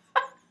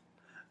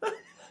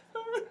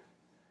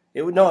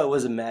 It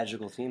was a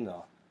magical theme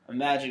though. A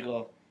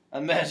magical.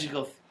 The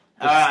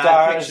I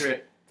stars, picture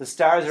it. the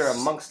stars are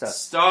amongst us.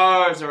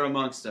 Stars are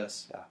amongst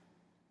us.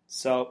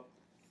 So,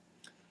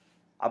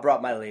 I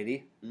brought my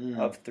lady Mm.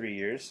 of 3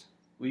 years.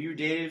 Were you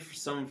dated for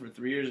someone for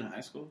 3 years in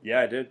high school?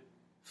 Yeah, I did.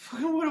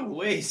 Fucking what a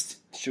waste.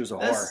 She was a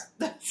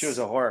whore. She was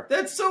a whore.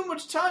 That's so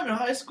much time in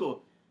high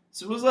school.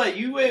 So it was like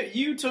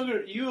you took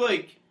her. You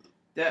like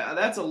that.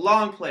 That's a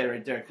long play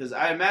right there. Because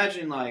I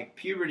imagine like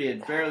puberty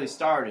had barely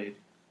started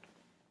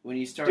when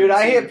you started. Dude,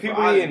 I seeing hit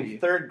puberty pornography. in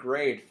 3rd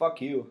grade.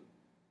 Fuck you.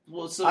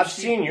 Well, so I've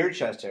seen your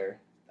chest hair.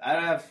 I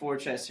have 4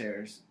 chest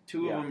hairs.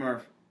 2 Yeah. of them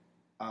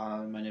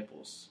are my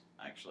nipples,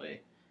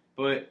 actually.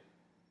 But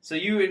so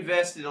you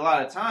invested a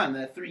lot of time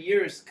that 3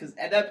 years because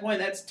at that point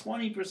that's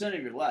 20%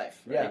 of your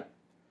life. Right? Yeah.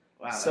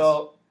 Wow.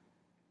 So,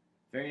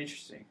 very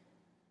interesting.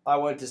 I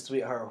went to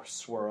Sweetheart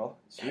Swirl.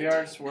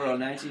 Sweetheart Swirl,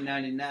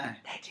 1999.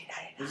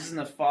 1999. Was this in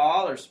the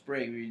fall or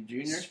spring? Were you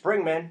junior?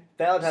 Spring, man.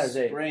 Valentine's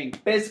Day. Spring.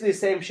 Basically the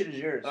same shit as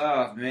yours.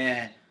 Oh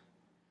man.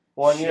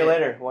 1 year Shit.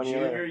 later. 1 year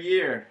Junior later.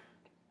 year.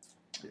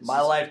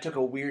 My life took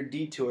a weird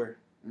detour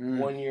Mm.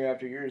 1 year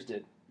after yours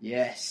did.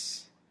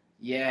 Yes.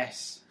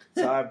 Yes.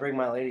 So I bring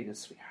my lady to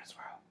Sweetheart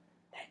Swirl.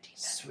 1999.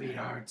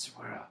 Sweetheart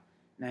Swirl.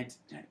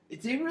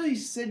 They really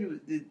said.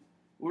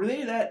 Were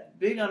they that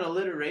big on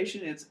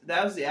alliteration?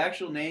 That was the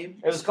actual name.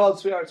 It was called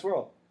Sweetheart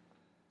Swirl.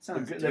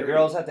 Sounds The dirty.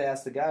 girls have to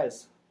ask the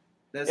guys.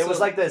 That's It was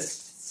so- like the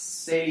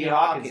Sadie Sadie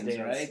Hawkins, dance.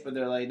 right? But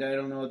they're like, I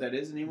don't know what that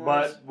is anymore.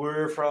 But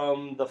we're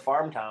from the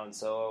farm town,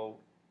 so,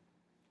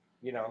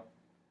 you know,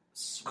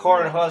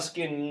 corn husk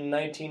in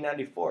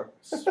 1994.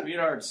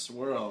 Sweetheart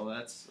Swirl.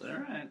 That's all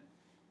right.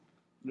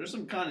 There's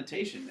some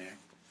connotation there.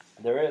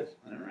 There is.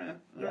 All right.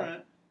 All Yeah.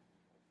 right.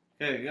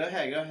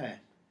 Okay, go ahead.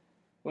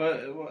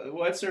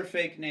 What's her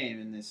fake name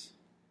in this?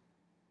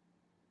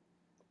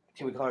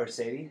 Can we call her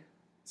Sadie?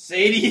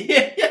 Sadie.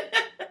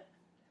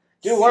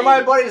 Dude, one of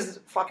my buddy's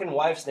fucking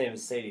wife's name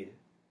is Sadie.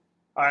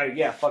 Alright,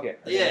 yeah, fuck it.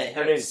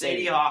 Her name's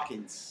Sadie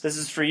Hawkins. This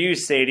is for you,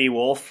 Sadie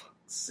Wolf.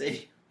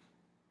 Sadie.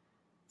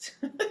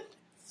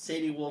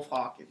 Sadie Wolf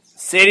Hawkins.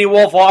 Sadie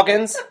Wolf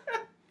Hawkins?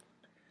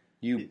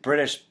 You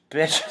British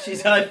bitch.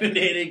 She's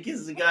hyphenated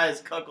because the guy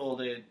is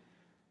cuckolded.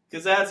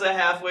 Because that's a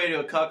halfway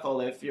to a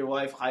cuckold if your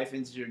wife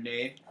hyphens your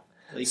name.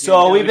 Like,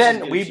 So you know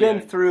she's we've gonna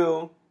been cheat.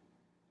 through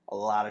a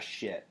lot of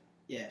shit.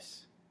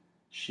 Yes.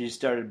 She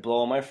started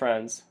blowing my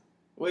friends.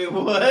 Wait,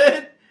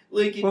 what?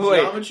 Like in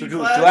geometry do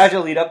class? I have to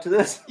lead up to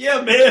this?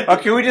 Yeah, man. Or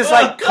can we just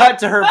cut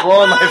to her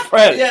blowing my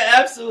friends? Yeah,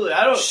 absolutely.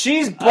 I don't.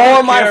 She's I don't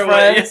blowing my care what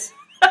friends.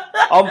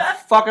 I'm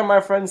fucking my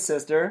friend's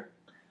sister.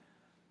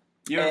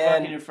 You were And-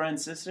 fucking your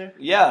friend's sister,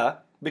 Yeah,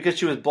 because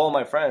she was blowing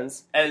my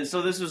friends. and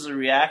so this was a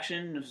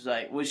reaction. It was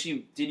like,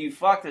 did you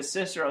fuck the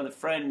sister of the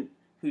friend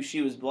who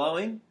she was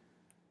blowing?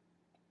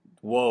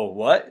 Whoa,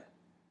 what?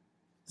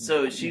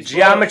 So she's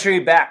Geometry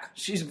back.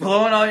 She's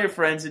blowing all your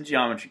friends in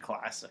geometry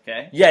class.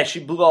 Okay. Yeah,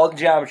 she blew all the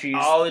geometries.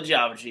 All the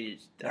geometry.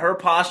 Her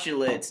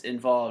postulates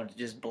involved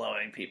just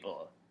blowing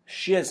people.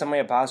 She had so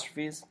many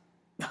apostrophes.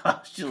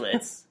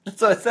 Postulates.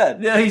 That's what I said.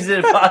 No, he said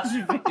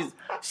apostrophes.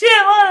 She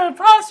had a lot of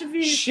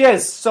apostrophes. She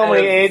has so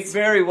many And a AIDS.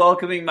 very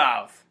welcoming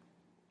mouth.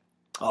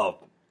 Oh,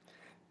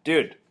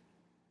 dude.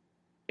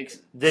 Ex-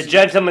 The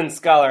gentleman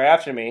scholar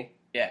after me,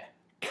 Yeah.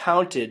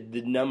 counted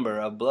the number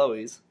of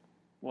blowies.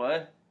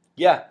 What?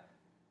 Yeah.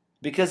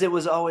 Because it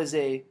was always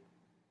a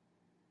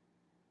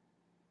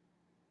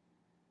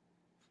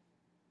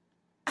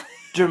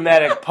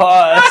dramatic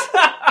pause.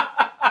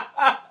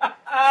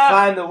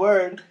 Find the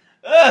word.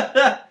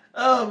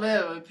 Oh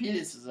man, my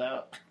penis is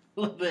out a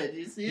little bit.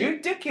 You see Your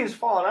it? dick keeps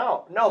falling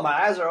out. No, my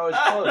eyes are always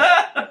closed.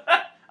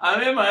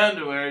 I'm in my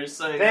underwear,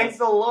 so Thank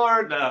the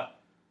Lord. no.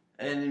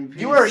 And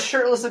You are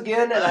shirtless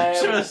again, and I am...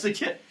 shirtless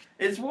again.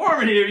 It's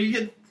warm in here. You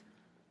get.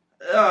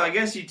 Oh, I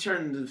guess you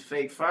turned the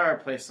fake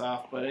fireplace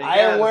off, but I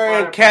am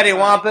wearing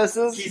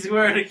cattywampus's. He's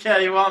wearing a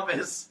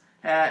cattywampus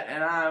hat,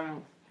 and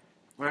I'm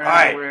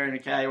wearing a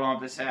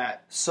cattywampus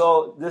hat.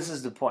 So this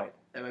is the point.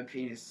 And my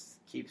penis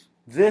keeps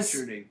This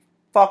protruding.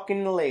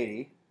 fucking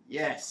lady,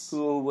 Yes.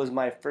 who was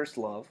my first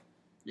love,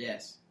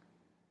 Yes.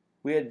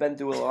 we had been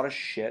through a lot of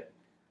shit.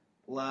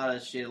 A lot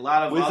of shit. A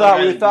lot of. We other thought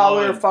guys we were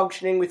blowing.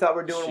 functioning. We thought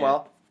we were doing Shit.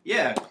 well.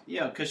 Yeah,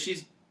 because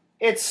she's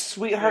It's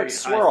Sweetheart Very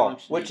Swirl,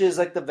 high-functioning. which is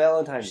like the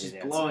Valentine's she's Day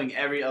dance. blowing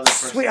every other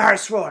person. Sweetheart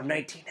Swirl,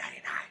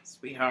 1999.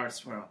 Sweetheart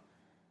Swirl,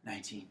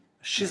 19.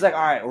 She's like, all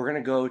right, we're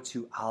gonna go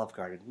to Olive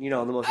Garden. You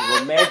know, the most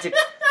romantic,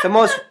 the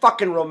most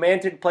fucking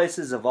romantic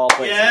places of all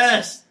places.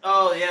 Yes.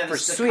 Oh yeah. For the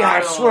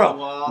Sweetheart staccato Swirl,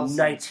 walls.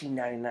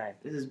 1999.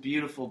 This is a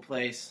beautiful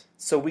place.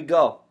 So we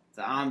go,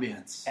 The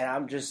ambience. and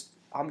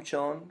I'm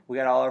chilling. We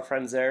got all our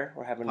friends there.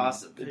 We're having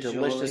Pasta a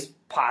delicious fagioli.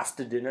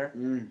 pasta dinner.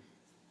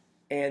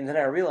 And then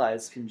I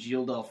realized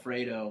Congealed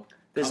Alfredo.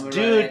 this coming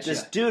dude, right at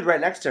this ya. dude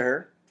right next to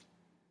her,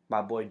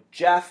 my boy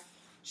Jeff,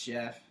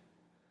 Chef.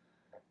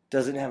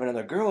 doesn't have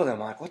another girl with him. I'm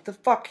like, what the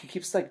fuck? He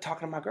keeps like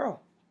talking to my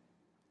girl.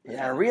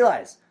 And I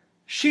realized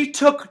she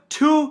took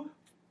 2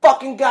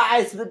 fucking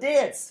guys to the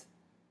dance.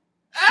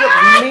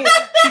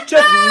 She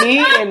took me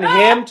and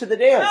him to the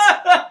dance.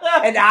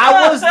 And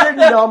I was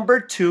the number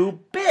 2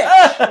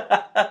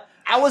 bitch.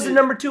 I was the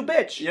number 2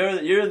 bitch.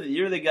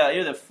 You're the guy.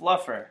 You're the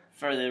fluffer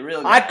for the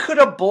real guy. I could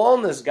have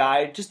blown this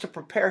guy just to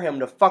prepare him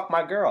to fuck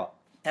my girl.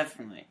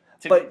 Definitely.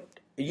 But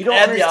you don't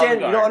At the understand. Olive You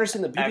don't Garden,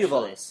 understand the beauty of all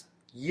actually. this.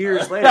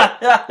 Years later,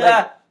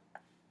 like,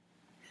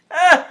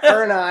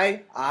 her and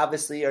I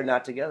obviously are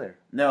not together.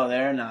 No,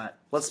 they're not.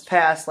 Let's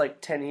pass like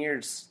 10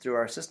 years through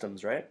our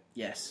systems, right?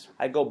 Yes.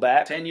 I go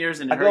back. 10 years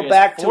and I go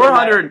back to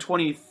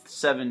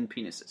 427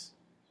 penises.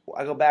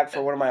 I go back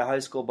for one of my high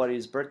school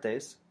buddies'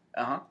 birthdays.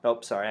 Uh-huh.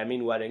 Nope, sorry, I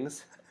mean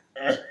weddings.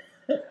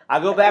 I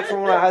go back for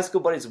one of my high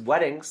school buddies'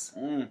 weddings.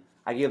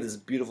 I give this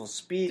beautiful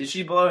speech. Did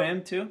she blow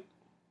him too?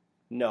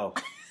 No,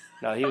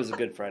 he was a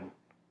good friend.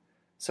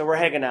 So we're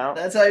hanging out.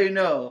 That's how you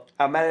know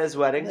I'm at his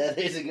wedding. that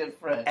he's a good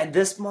friend. And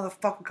this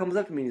motherfucker comes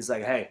up to me and he's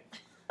like, hey.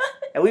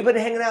 And we've been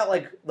hanging out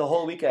like the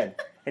whole weekend.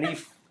 And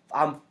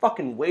I'm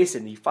fucking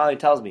wasted. And he finally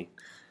tells me,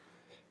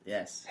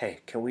 Yes. hey,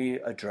 can we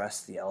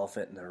address the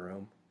elephant in the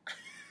room?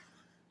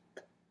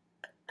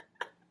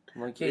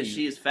 I'm like, yeah,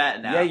 She is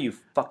fat now. yeah, you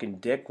fucking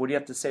dick. What do you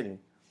have to say to me?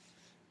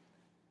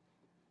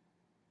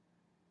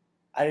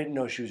 I didn't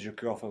know she was your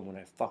girlfriend when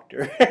I fucked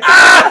her.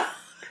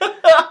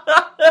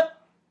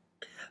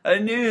 I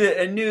knew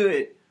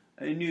it.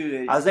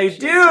 I was like,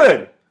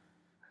 dude!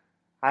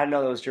 I didn't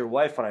know that was your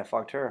wife when I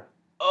fucked her.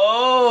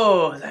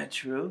 Oh, is that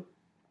true?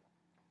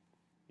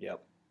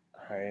 Yep.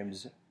 Her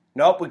name's...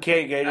 Nope, we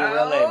can't get her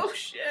real name. Oh,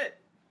 shit.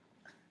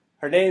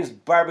 Her name's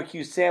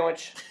Barbecue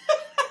Sandwich.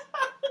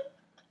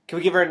 Can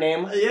we give her a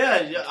name?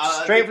 Yeah.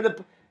 Straight for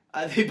the...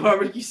 I think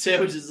Barbecue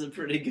Sandwich is a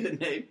pretty good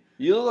name.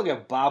 You look like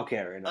a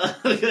bobcat right now.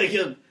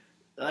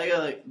 I got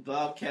like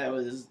Bobcat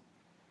with his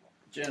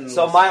genitals.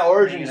 So my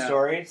origin hanging out.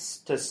 story,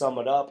 to sum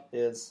it up,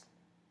 is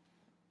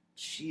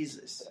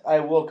Jesus. I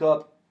woke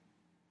up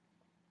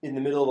in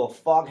the middle of a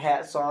Fog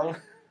Hat song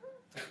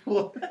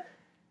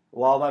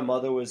while my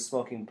mother was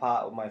smoking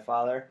pot with my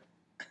father.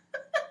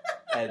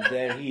 And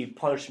then he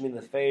punched me in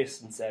the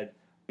face and said,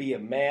 be a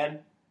man.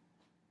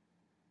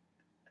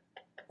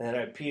 And then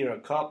I peed in a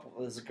cup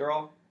with this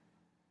girl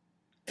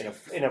in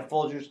a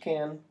Folgers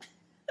can.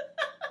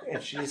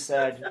 And she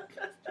said,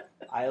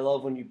 I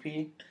love when you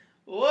pee.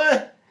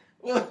 What?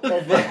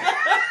 And then,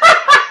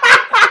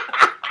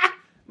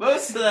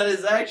 Most of that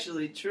is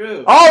actually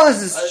true. all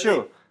this is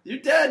true. Your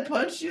dad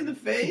punched you in the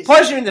face? He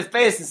punched me in the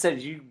face and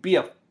said, you be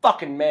a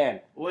fucking man.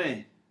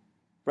 When?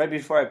 Right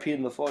before I peed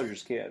in the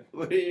Folgers can.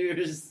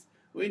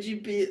 When'd you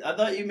pee? I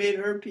thought you made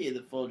her pee in the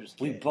Folgers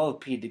can. We both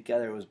peed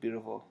together. It was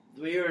beautiful.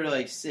 We were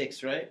like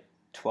 6, right?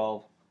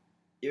 12.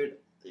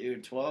 You're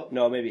 12?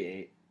 No, maybe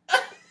 8.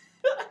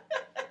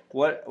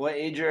 What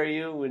age are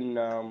you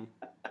when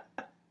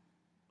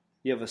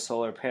you have a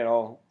solar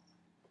panel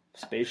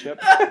spaceship?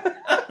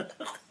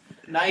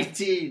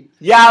 19.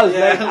 Yeah, I was Yeah,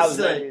 19. I was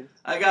like, 19.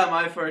 I got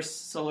my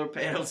first solar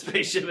panel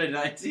spaceship at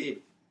 19.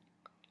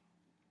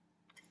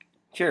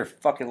 You're a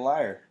fucking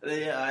liar.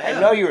 Yeah, I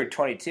know you were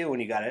 22 when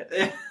you got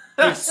it.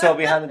 You're so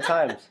behind the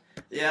times.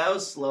 Yeah, I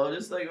was slow,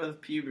 just like with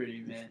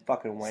puberty, man.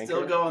 Fucking wanker.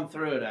 Still going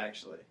through it,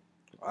 actually.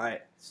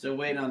 Alright. Still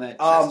waiting on that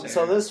chest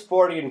So hair. this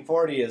 40 and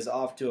 40 is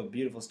off to a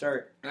beautiful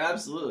start.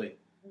 Absolutely.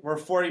 We're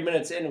 40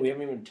 minutes in and we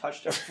haven't even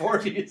touched our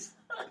 40s.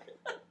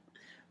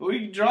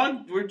 We're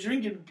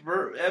drinking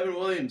Evan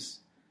Williams.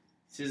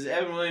 Says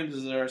Evan Williams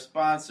is our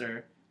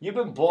sponsor. You've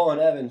been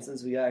bullying Evan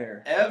since we got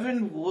here.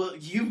 Evan,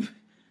 you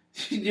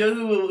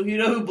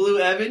know who blew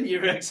Evan?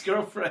 Your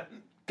ex-girlfriend.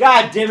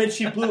 God damn it,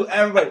 she blew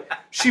everybody.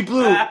 She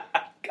blew.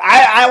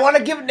 I want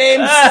to give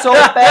names so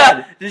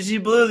bad. Did she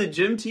blew the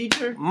gym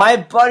teacher? My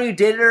buddy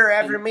dated her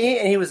after me,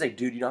 and he was like,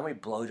 dude, you know how many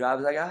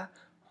blowjobs I got? I'm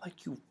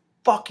like, you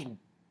fucking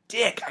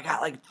dick. I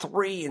got like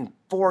 3 in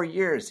 4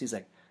 years. He's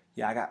like,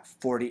 yeah, I got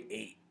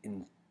 48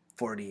 in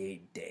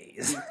 48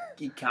 days.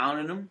 He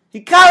counted them?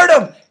 He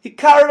counted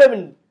him,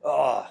 and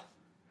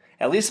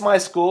at least my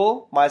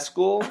school,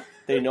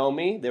 they know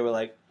me. They were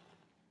like,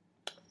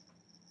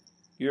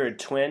 you're a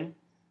twin.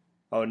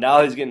 Oh,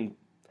 now he's getting...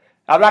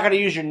 I'm not going to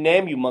use your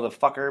name, you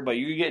motherfucker, but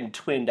you're getting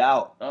twinned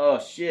out. Oh,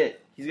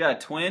 shit. He's got a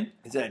twin?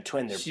 He's got a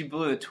twin there. She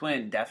blew a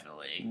twin,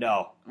 definitely.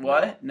 No.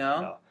 What?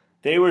 No?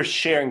 They were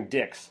sharing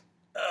dicks.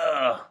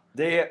 Ugh.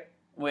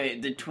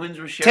 Wait, the twins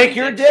were sharing take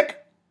your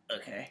dick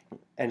Okay.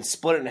 and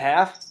split it in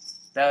half?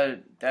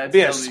 That'd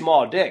be a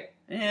small dick.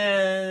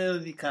 Yeah, it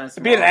would be kind of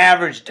small. It'd be an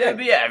average dick. It'd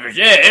be average.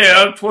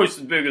 Yeah, I'm twice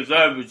as big as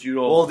average, you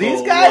know. Well,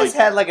 these guys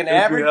had like an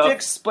average half.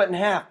 dick split in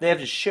half. They have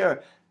to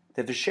share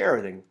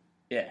everything.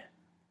 Yeah.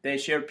 They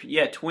share.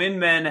 Yeah, twin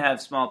men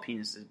have small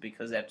penises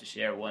because they have to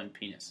share one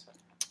penis.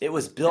 It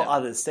was built out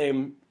of the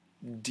same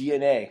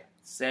DNA.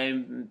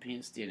 Same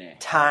penis DNA.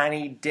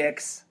 Tiny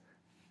dicks.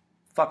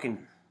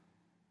 Fucking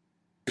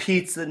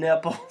pizza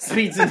nipples.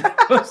 Pizza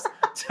nipples.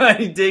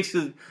 Tiny dicks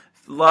with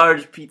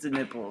large pizza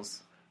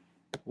nipples.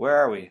 Where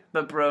are we?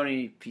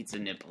 Pepperoni pizza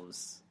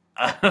nipples.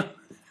 I'm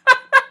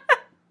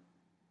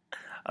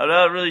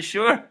not really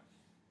sure.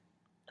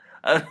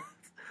 I'm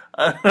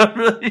not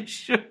really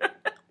sure.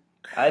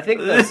 I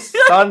think the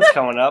sun's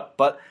coming up,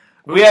 but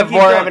we have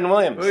more Evan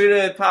Williams. We're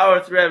going to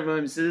power through Evan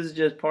Williams. This is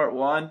just part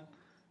 1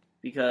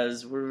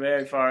 because we're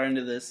very far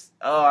into this.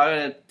 Oh, I'm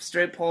going to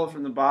straight pull it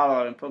from the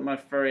bottle and put my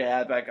furry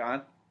hat back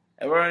on.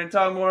 And we're going to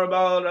talk more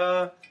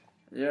about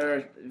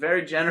your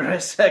very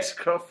generous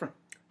ex-girlfriend.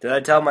 Did I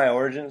tell my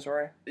origin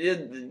story? Yeah,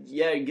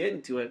 get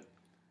into it.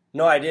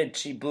 No, I did.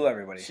 She blew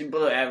everybody. She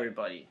blew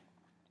everybody.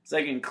 It's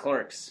like in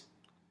Clerks.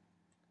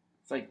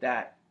 It's like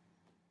that.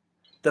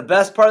 The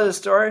best part of the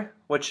story,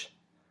 which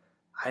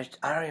I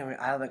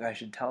don't think I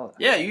should tell it.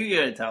 Yeah, you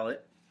gotta tell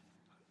it.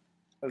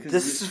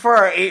 This is for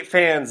our 8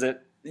 fans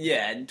that...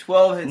 Yeah,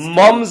 12 hits.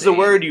 Mum's the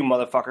word, you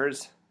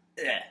motherfuckers.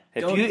 Yeah.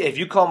 If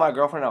you call my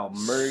girlfriend, I'll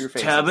murder your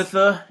face.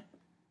 Tabitha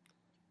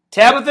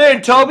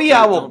and Toby,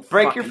 I will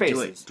break your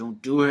faces.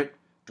 Don't do it.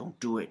 Don't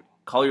do it.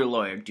 Call your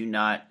lawyer. Do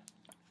not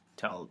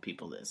tell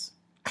people this.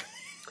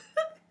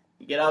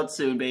 Get out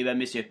soon, baby. I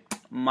miss you.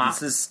 Ma.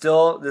 This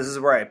is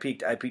where I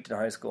peaked. I peaked in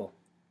high school.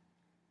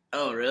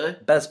 Oh, really?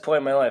 Best point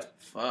in my life.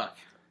 Fuck.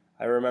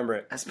 I remember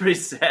it. That's pretty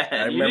sad.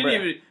 I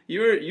remember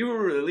You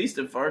were at least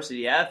a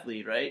varsity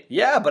athlete, right?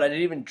 Yeah, but I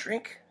didn't even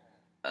drink.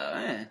 Oh,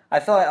 man. I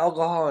thought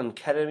alcohol and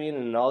ketamine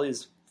and all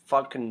these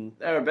fucking...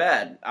 They were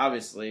bad,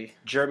 obviously.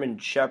 German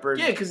Shepherd.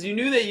 Yeah, because you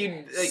knew that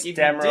if you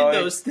did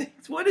those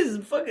things... What is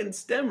fucking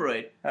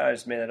stemroid? I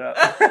just made it up.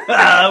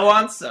 I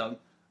want some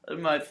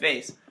in my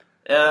face.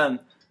 But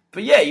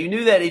yeah, you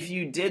knew that if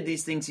you did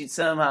these things, you'd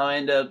somehow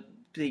end up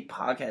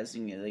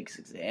podcasting at like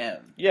 6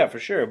 a.m. Yeah, for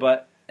sure,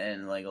 but...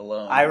 And like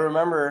alone. I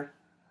remember...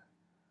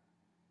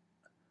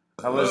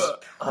 I was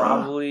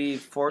probably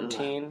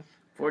 14.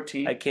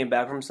 14? I came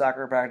back from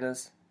soccer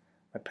practice.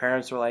 My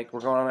parents were like, we're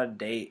going on a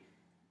date.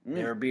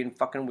 They were being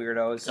fucking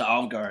weirdos. To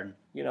Olive Garden.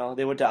 You know,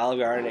 they went to Olive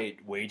Garden and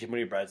ate way too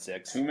many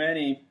breadsticks. Too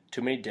many.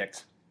 Too many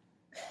dicks.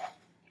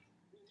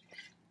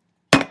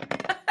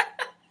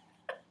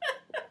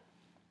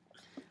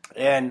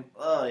 And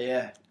oh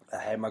yeah, I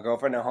had my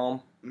girlfriend at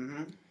home.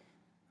 Mm-hmm.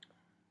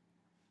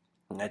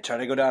 And I tried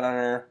to go down on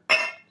her.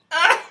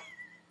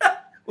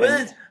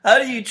 How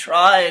do you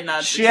try and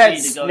not? She had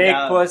snake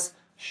puss.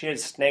 She had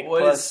snake puss.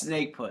 What is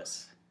snake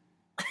puss?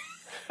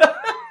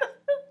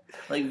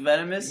 Like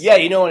venomous? Yeah,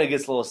 you know when it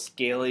gets a little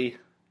scaly.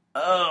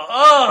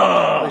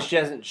 Oh! She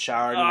hasn't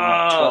showered in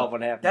 12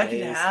 and a half days. That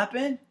can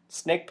happen?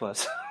 Snake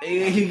puss.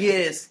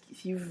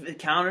 You've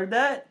encountered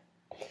that?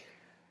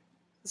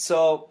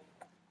 So...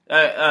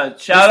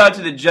 shout out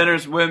to the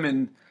generous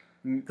women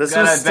this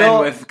is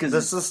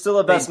still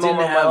the best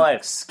moment of my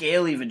life.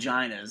 Scaly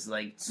vaginas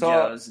like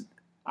Joe's.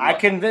 I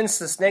convinced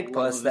the snake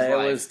puss that it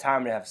was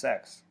time to have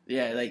sex.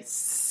 Yeah, like